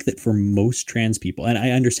think that for most trans people, and I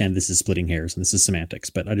understand this is splitting hairs and this is semantics,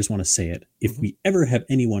 but I just want to say it. If we ever have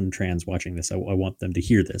anyone trans watching this, I want them to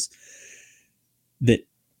hear this. That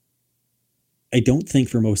I don't think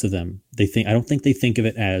for most of them, I don't think they think of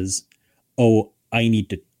it as, oh, I need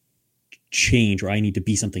to change or I need to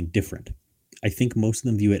be something different. I think most of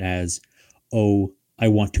them view it as, oh, I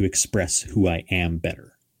want to express who I am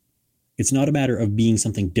better. It's not a matter of being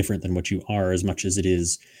something different than what you are as much as it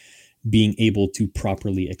is being able to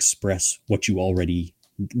properly express what you already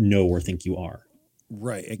know or think you are.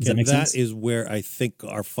 Right. Again, that is where I think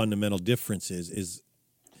our fundamental difference is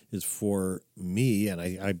for me, and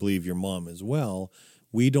I believe your mom as well.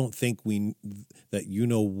 We don't think that you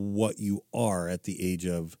know what you are at the age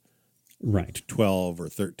of 12 or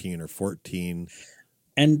 13 or 14.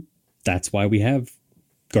 And that's why we have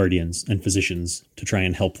guardians and physicians to try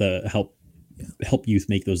and help youth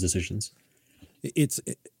make those decisions.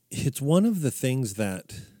 It's one of the things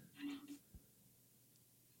that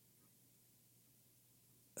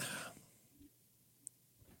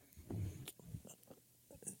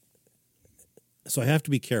so I have to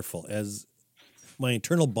be careful as my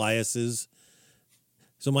internal biases.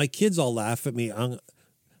 So my kids all laugh at me. I'm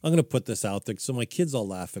going to put this out there. So my kids all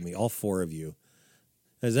laugh at me, all four of you,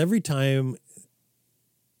 as every time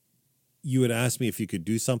you would ask me if you could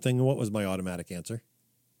do something, what was my automatic answer?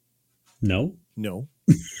 No.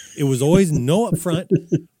 It was always no up front.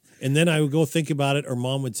 And then I would go think about it, or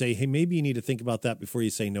mom would say, hey, maybe you need to think about that before you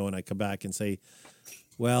say no. And I come back and say,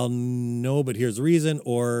 well, no, but here's the reason,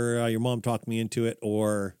 or your mom talked me into it,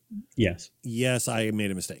 or yes, I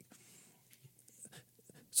made a mistake.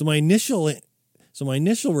 So my initial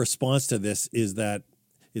response to this is that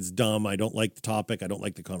it's dumb. I don't like the topic. I don't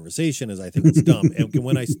like the conversation, as I think it's dumb. And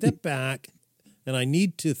when I step back and I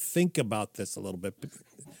need to think about this a little bit,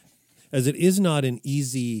 as it is not an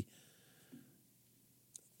easy,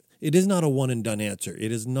 it is not a one and done answer.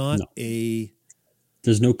 It is not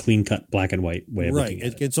there's no clean cut black and white way of looking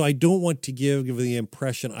at it. And so I don't want to give the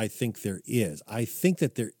impression I think there is. I think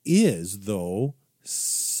that there is, though,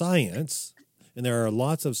 science, and there are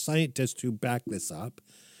lots of scientists who back this up.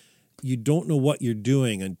 You don't know what you're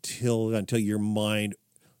doing until your mind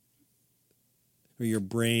or your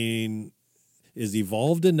brain is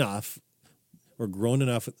evolved enough or grown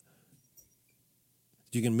enough that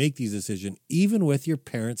you can make these decisions even with your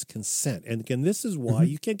parents' consent. And again, this is why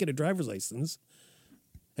you can't get a driver's license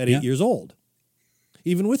at 8 years old,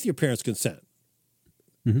 even with your parents' consent.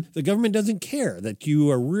 The government doesn't care that you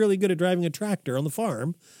are really good at driving a tractor on the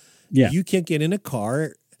farm. Yeah. You can't get in a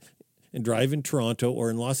car and drive in Toronto or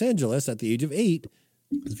in Los Angeles at the age of 8.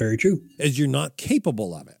 It's very true. As you're not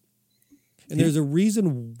capable of it. And there's a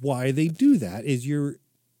reason why they do that, is you're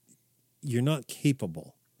not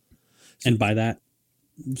capable. And by that,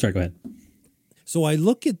 sorry, go ahead. So I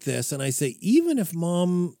look at this and I say, even if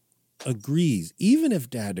mom agrees, even if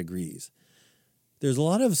dad agrees, there's a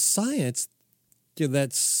lot of science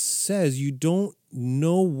that says you don't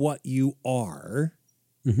know what you are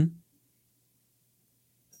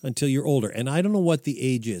until you're older. And I don't know what the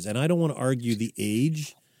age is, and I don't want to argue the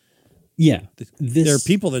age. Yeah. There are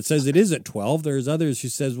people that says it is at 12. There's others who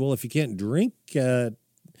says, well, if you can't drink at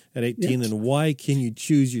 18, then why can you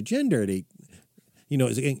choose your gender at 8? You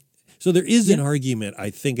know, so there is an argument, I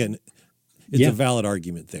think, and it's a valid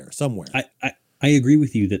argument there somewhere. I agree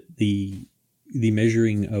with you that the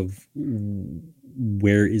measuring of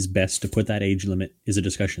where is best to put that age limit is a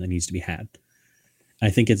discussion that needs to be had. I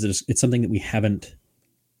think it's something that we haven't,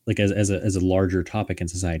 like as a larger topic in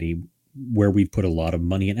society, where we've put a lot of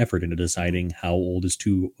money and effort into deciding how old is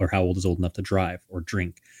old enough to drive or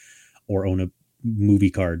drink or own a movie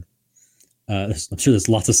card. I'm sure there's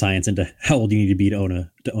lots of science into how old you need to be to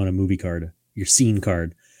own a movie card, your scene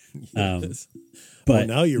card. Yes. But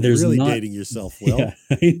now you're really dating yourself. Well, yeah,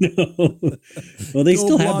 I know. Well, they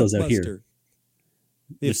still have those out here.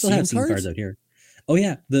 They still have scene cards out here. Oh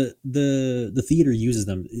yeah, the theater uses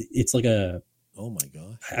them. It's like a, oh my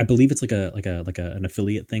gosh, I believe it's like an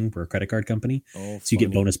affiliate thing for a credit card company. Oh, so you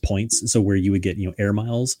get bonus points. So where you would get air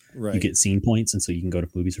miles, you get scene points, and so you can go to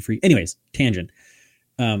movies for free. Anyways, tangent.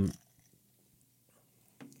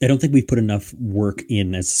 I don't think we've put enough work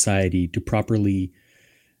in as society to properly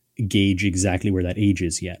gauge exactly where that age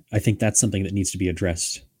is yet. I think that's something that needs to be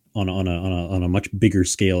addressed on a much bigger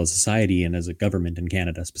scale as society and as a government in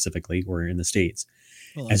Canada specifically, or in the States,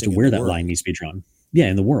 as to where that line needs to be drawn. Yeah,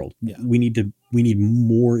 in the world, we need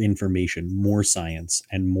more information, more science,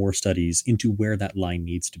 and more studies into where that line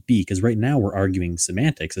needs to be. Because right now we're arguing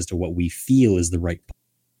semantics as to what we feel is the right.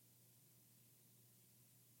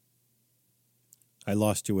 I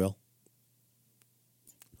lost you, Will.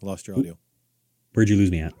 I lost your audio. Where'd you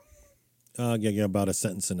lose me at? About a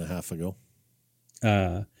sentence and a half ago.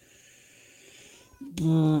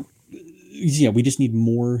 We just need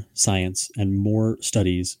more science and more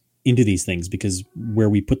studies into these things, because where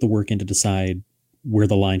we put the work in to decide where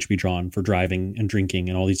the line should be drawn for driving and drinking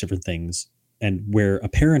and all these different things, and where a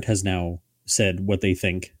parent has now said what they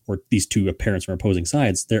think, or these two parents from opposing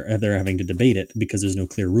sides, they're having to debate it because there's no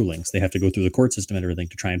clear rulings. They have to go through the court system and everything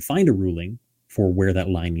to try and find a ruling for where that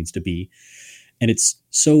line needs to be. And it's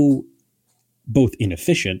so both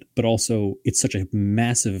inefficient, but also it's such a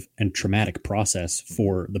massive and traumatic process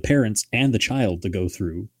for the parents and the child to go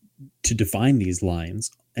through to define these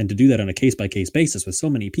lines, and to do that on a case-by-case basis with so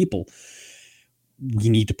many people. We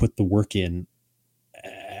need to put the work in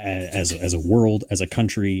as a world, as a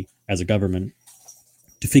country, as a government,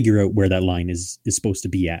 to figure out where that line is supposed to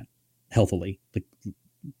be at healthily. Like,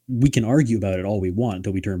 we can argue about it all we want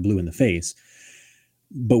until we turn blue in the face,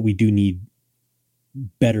 but we do need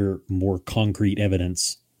better, more concrete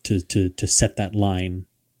evidence to set that line,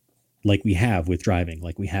 like we have with driving,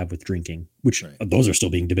 like we have with drinking, which those are still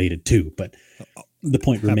being debated too. But the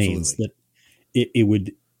point remains that it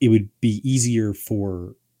would be easier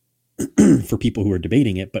for for people who are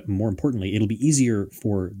debating it, but more importantly, it'll be easier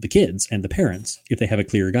for the kids and the parents if they have a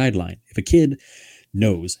clear guideline. If a kid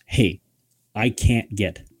knows, hey, I can't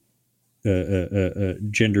get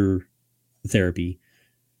gender therapy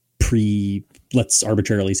let's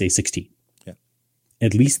arbitrarily say 16. Yeah.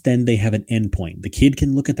 At least then they have an end point. The kid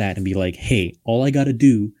can look at that and be like, hey, all I got to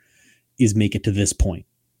do is make it to this point,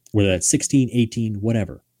 whether that's 16, 18,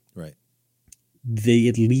 whatever. Right. They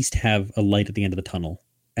at least have a light at the end of the tunnel.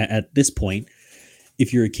 At this point,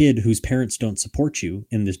 if you're a kid whose parents don't support you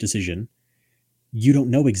in this decision, you don't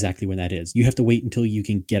know exactly when that is. You have to wait until you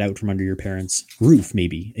can get out from under your parents' roof,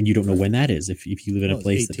 maybe, and you don't know when that is. If you live in a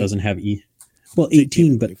place that doesn't have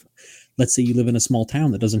 18, but let's say you live in a small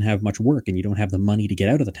town that doesn't have much work and you don't have the money to get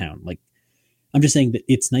out of the town. Like, I'm just saying that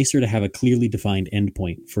it's nicer to have a clearly defined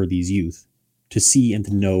endpoint for these youth to see and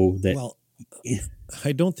to know that. Well,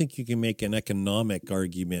 I don't think you can make an economic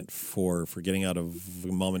argument for getting out of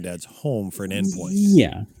mom and dad's home for an endpoint.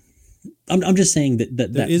 Yeah. I'm just saying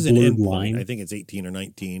that there is an endpoint line. I think it's 18 or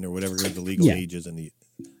 19 or whatever the legal age is in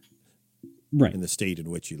the state in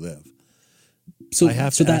which you live. So I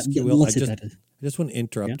have to ask you, Will, I just want to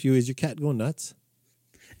interrupt you. Is your cat going nuts?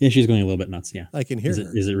 Yeah, she's going a little bit nuts. Yeah, I can hear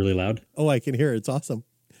her. Is it really loud? Oh, I can hear her. It's awesome.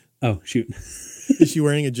 Oh, shoot! Is she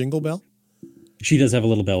wearing a jingle bell? She does have a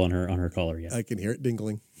little bell on her collar. Yeah, I can hear it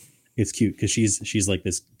dingling. It's cute because she's like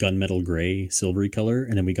this gunmetal gray, silvery color,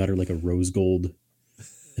 and then we got her like a rose gold.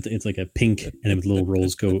 It's like a pink and with a little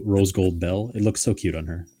rose gold bell. It looks so cute on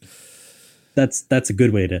her. That's a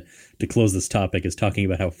good way to close this topic, is talking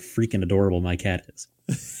about how freaking adorable my cat is.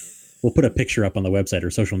 We'll put a picture up on the website or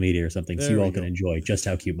social media or something so you all can enjoy just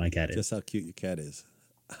how cute my cat is. Just how cute your cat is.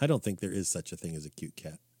 I don't think there is such a thing as a cute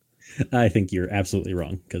cat. I think you're absolutely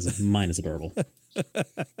wrong because mine is adorable.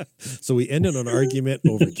 So we ended on an argument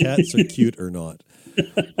over cats are cute or not.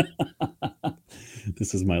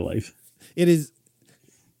 This is my life. It is.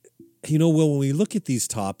 You know, Will, when we look at these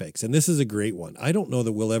topics, and this is a great one, I don't know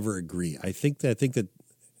that we'll ever agree. I think that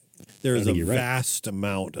there is a vast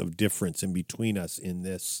amount of difference in between us in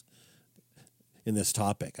this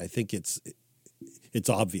topic. I think it's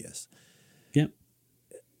obvious. Yeah.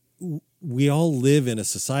 We all live in a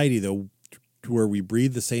society, though, where we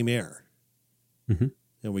breathe the same air. Mm-hmm.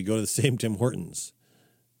 And we go to the same Tim Hortons.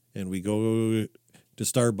 And we go to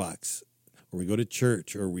Starbucks. Or we go to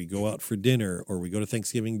church. Or we go out for dinner. Or we go to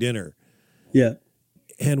Thanksgiving dinner. Yeah.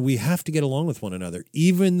 And we have to get along with one another,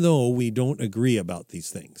 even though we don't agree about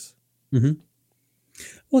these things. Mm-hmm.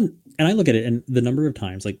 Well, and I look at it, and the number of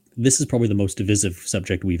times, like, this is probably the most divisive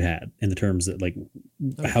subject we've had in the terms that, like,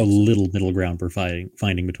 how little middle ground we're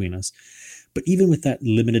finding between us. But even with that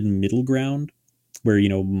limited middle ground, where, you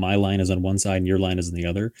know, my line is on one side and your line is on the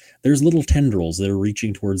other, there's little tendrils that are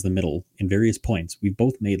reaching towards the middle in various points. We've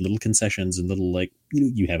both made little concessions and little, like,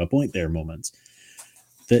 you have a point there moments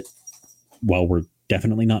that, while we're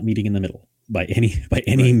definitely not meeting in the middle by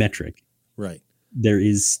any metric. Right. There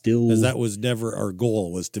is still, because that was never our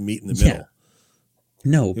goal, was to meet in the middle. Yeah.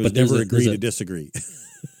 No, but never agree to disagree.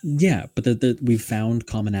 Yeah, but we've found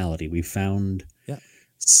commonality. We've found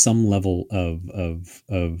some level of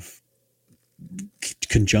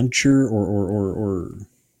conjuncture or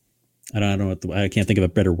I don't know I can't think of a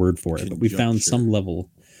better word for it. But we found some level,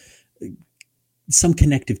 some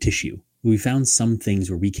connective tissue. We found some things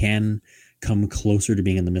where we can come closer to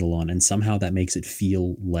being in the middle on, and somehow that makes it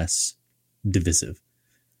feel less divisive.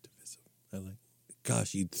 I like.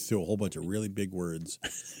 Gosh, you threw a whole bunch of really big words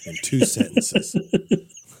in 2 sentences.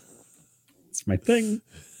 It's my thing.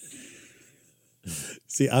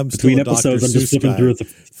 See, I'm between still a episodes. Dr. I'm just flipping through the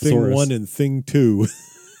thing 1 and thing 2.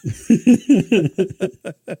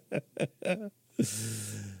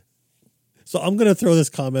 So I'm going to throw this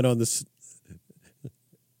comment on the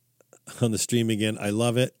stream again. I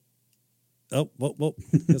love it. Oh, whoa.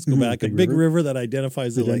 Let's go back. A big river that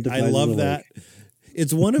identifies the lake. I love that.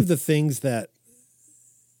 It's one of the things that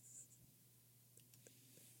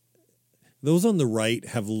those on the right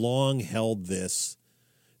have long held this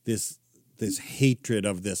hatred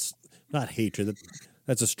of this, not hatred,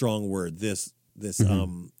 that's a strong word. This what's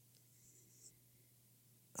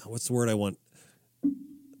the word I want?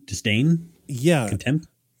 Disdain? Yeah. Contempt?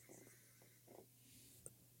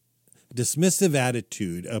 Dismissive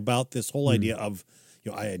attitude about this whole idea of,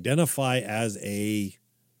 I identify as a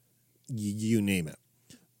you name it.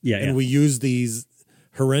 Yeah, And we use these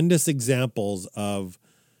horrendous examples of,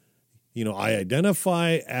 I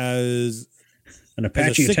identify as an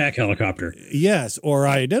Apache attack helicopter. Yes, or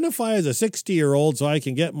I identify as a 60-year-old so I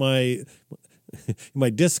can get my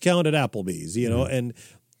discount at Applebee's, and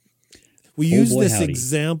we use this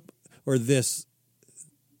example or this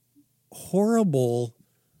horrible,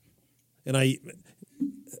 and I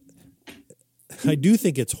do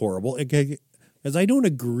think it's horrible, as I don't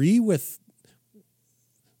agree with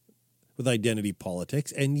identity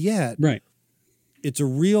politics, and yet right. It's a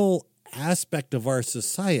real aspect of our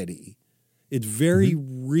society. It's very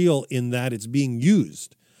real in that it's being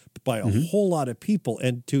used by a whole lot of people,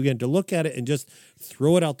 and to look at it and just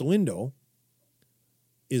throw it out the window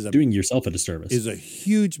is doing yourself a disservice. Is a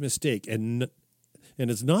huge mistake, and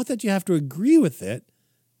it's not that you have to agree with it,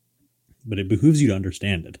 but it behooves you to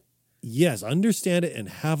understand it. Yes, understand it and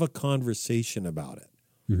have a conversation about it.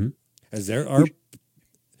 Mm-hmm. As there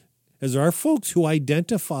are folks who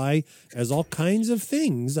identify as all kinds of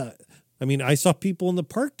things. I saw people in the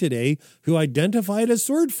park today who identified as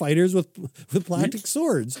sword fighters with plastic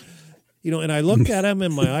swords, and I look at them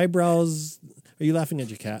and my eyebrows. Are you laughing at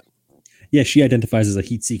your cat? Yeah, she identifies as a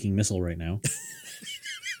heat-seeking missile right now.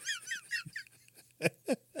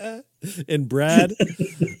 And Brad,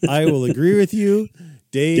 I will agree with you.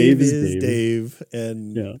 Dave is Dave.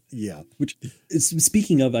 And yeah. Which is,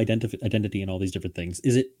 speaking of identity and all these different things,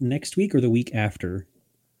 is it next week or the week after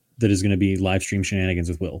that is going to be live stream shenanigans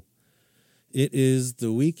with Will? It is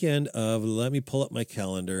the weekend of, let me pull up my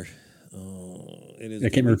calendar. Oh, it is. I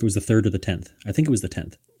can't remember if it was the 3rd or the 10th. I think it was the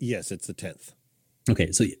 10th. Yes, it's the 10th.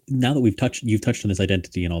 Okay, so now that you've touched on this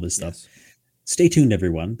identity and all this stuff, stay tuned,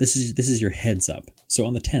 everyone. This is your heads up. So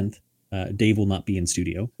on the 10th, Dave will not be in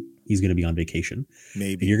studio. He's going to be on vacation.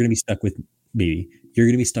 Maybe you're going to be stuck with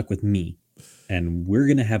me, and we're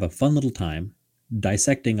going to have a fun little time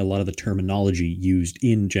dissecting a lot of the terminology used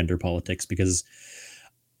in gender politics, because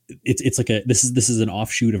it's like this is an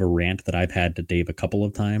offshoot of a rant that I've had to Dave a couple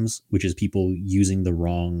of times, which is people using the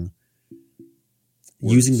wrong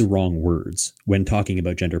words when talking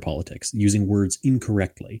about gender politics, using words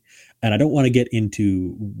incorrectly. And I don't want to get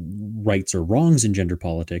into rights or wrongs in gender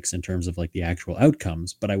politics in terms of like the actual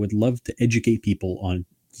outcomes, but I would love to educate people on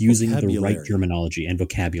using the right terminology and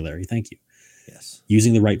vocabulary. Thank you. Yes.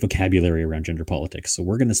 Using the right vocabulary around gender politics. So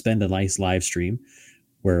we're going to spend a nice live stream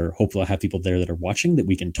where hopefully I'll have people there that are watching that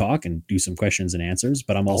we can talk and do some questions and answers,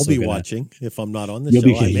 but I'll be watching if I'm not on the show.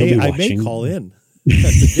 I may call in.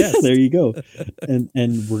 There you go. And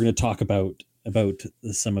we're going to talk about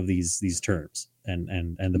some of these terms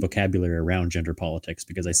and the vocabulary around gender politics,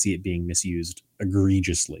 because I see it being misused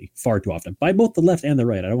egregiously far too often by both the left and the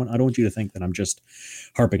right. I don't want you to think that I'm just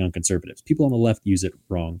harping on conservatives. People on the left use it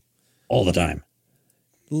wrong all the time.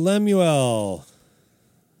 Lemuel,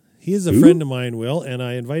 he is a friend of mine, Will, and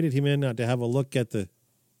I invited him in to have a look at the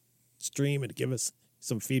stream and give us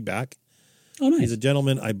some feedback. Oh, nice. He's a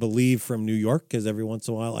gentleman, I believe, from New York, because every once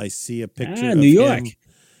in a while I see a picture of New York. him.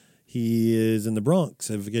 He is in the Bronx.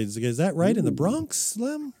 Is that right? In the Bronx,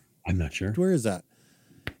 Slim? I'm not sure. Where is that?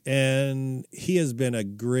 And he has been a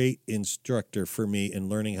great instructor for me in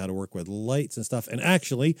learning how to work with lights and stuff. And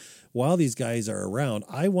actually, while these guys are around,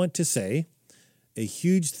 I want to say a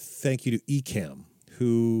huge thank you to Ecamm,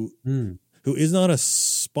 who is not a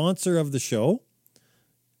sponsor of the show,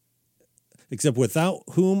 except without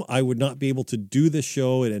whom I would not be able to do the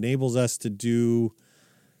show. It enables us to do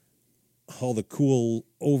all the cool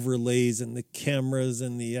overlays and the cameras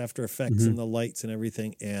and the After Effects and the lights and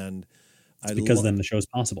everything. And because then the show is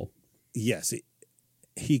possible. Yes.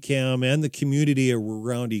 Ecamm and the community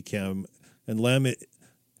around Ecamm, and Lem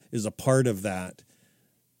is a part of that.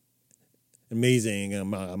 Amazing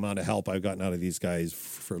amount of help I've gotten out of these guys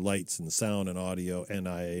for lights and sound and audio. And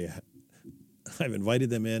I've invited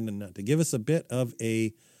them in and to give us a bit of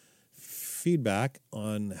a feedback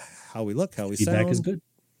on how we look, how we sound. Feedback is good.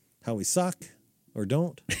 How we suck or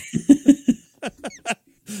don't.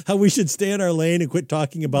 How we should stay in our lane and quit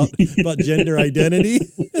talking about gender identity.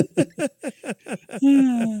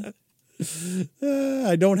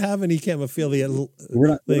 I don't have any Ecamm affiliate. I'm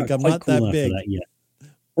not cool that big. That yet.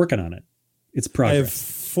 Working on it. It's progress. I have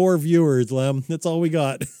 4 viewers, Lem. That's all we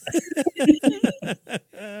got.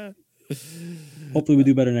 Hopefully we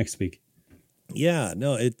do better next week. Yeah,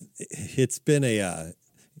 no, it's been a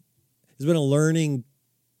learning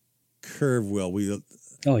curve, Will.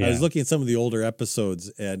 I was looking at some of the older episodes,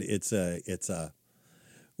 and it's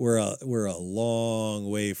we're a long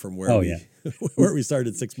way from where Oh, we yeah. where we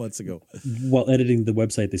started 6 months ago. While editing the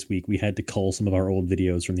website this week, we had to cull some of our old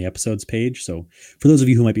videos from the episodes page. So for those of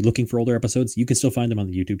you who might be looking for older episodes, you can still find them on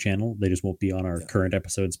the YouTube channel. They just won't be on our current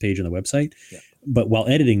episodes page on the website. Yeah. But while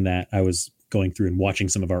editing that, I was going through and watching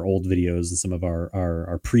some of our old videos and some of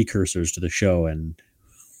our precursors to the show, and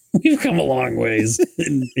we've come a long ways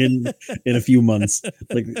in a few months.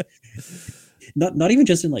 Like not even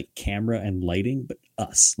just in like camera and lighting, but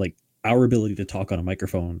us, like our ability to talk on a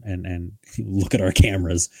microphone and look at our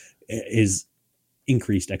cameras is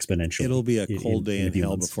increased exponentially. It'll be a cold day in a few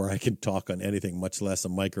hell months. before I can talk on anything, much less a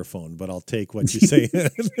microphone, but I'll take what you say.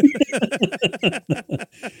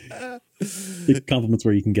 The compliments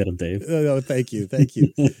where you can get them, Dave. No, thank you. Thank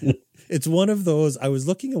you. It's one of those, I was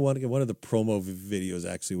looking at one of the promo videos,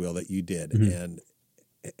 actually, Will, that you did. Mhm.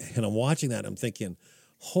 And I'm watching that. And I'm thinking,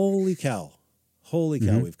 holy cow,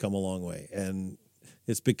 Mhm. we've come a long way. And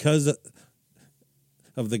it's because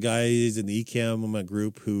of the guys in the ECAM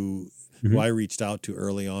group who I reached out to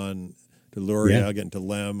early on, to Luriag and to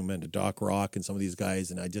Lem and to Doc Rock and some of these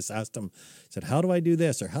guys. And I just asked them, said, how do I do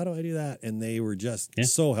this? Or how do I do that? And they were just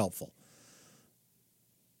so helpful.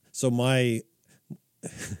 So my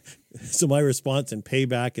response and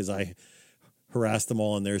payback is I harassed them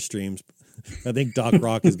all on their streams. I think Doc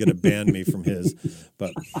Rock is going to ban me from his,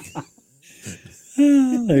 but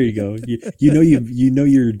There you go. You know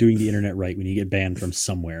you're doing the internet right when you get banned from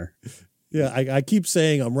somewhere. yeah, I keep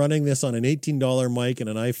saying I'm running this on an $18 mic and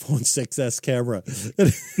an iPhone 6S camera.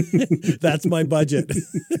 That's my budget.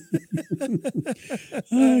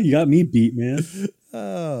 You got me beat, man.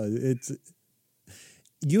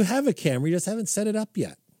 You have a camera, you just haven't set it up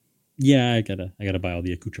yet. Yeah, I gotta buy all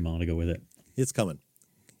the accoutrement to go with it. It's coming.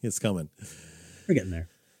 We're getting there.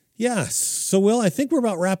 Yeah. So, Will, I think we're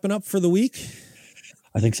about wrapping up for the week.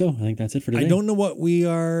 I think so. I think that's it for today. I don't know what we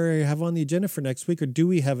have on the agenda for next week, or do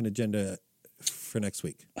we have an agenda for next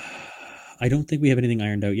week? I don't think we have anything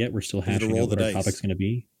ironed out yet. We're still We're gonna hashing roll out what the our dice. topic's going to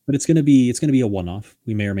be, but it's going to be a one-off.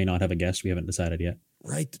 We may or may not have a guest. We haven't decided yet.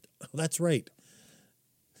 Right. That's right.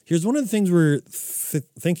 Here's one of the things we're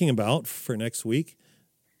thinking about for next week.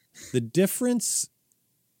 The difference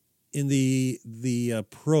in the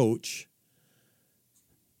approach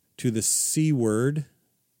to the C word,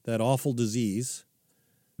 that awful disease,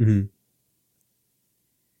 Mm-hmm.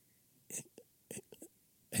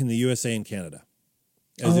 in the USA and Canada.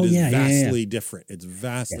 Oh, it is yeah, yeah, yeah. vastly different. It's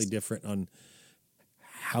vastly different on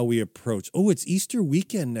how we approach. Oh, it's Easter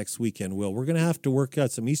weekend next weekend, Will. We're going to have to work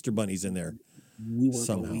out some Easter bunnies in there. We work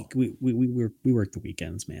Somehow. a week. We work the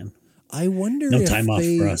weekends, man. I wonder No if time off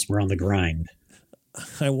they, for us. We're on the grind.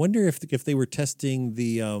 I wonder if they were testing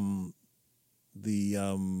the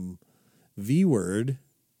V word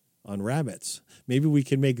on rabbits. Maybe we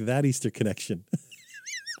can make that Easter connection.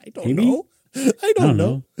 I don't Maybe? know. I don't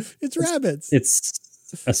know. know. It's rabbits. It's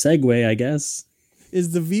a segue, I guess.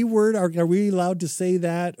 Is the V word, are we allowed to say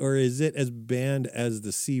that, or is it as banned as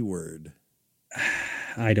the C word?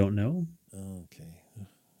 I don't know. Okay.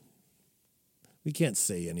 We can't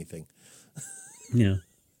say anything. Yeah.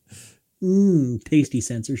 Tasty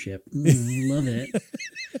censorship. Love it.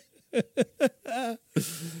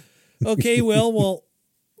 Okay, well,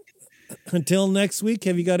 until next week,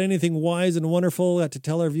 have you got anything wise and wonderful to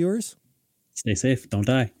tell our viewers? Stay safe. Don't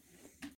die.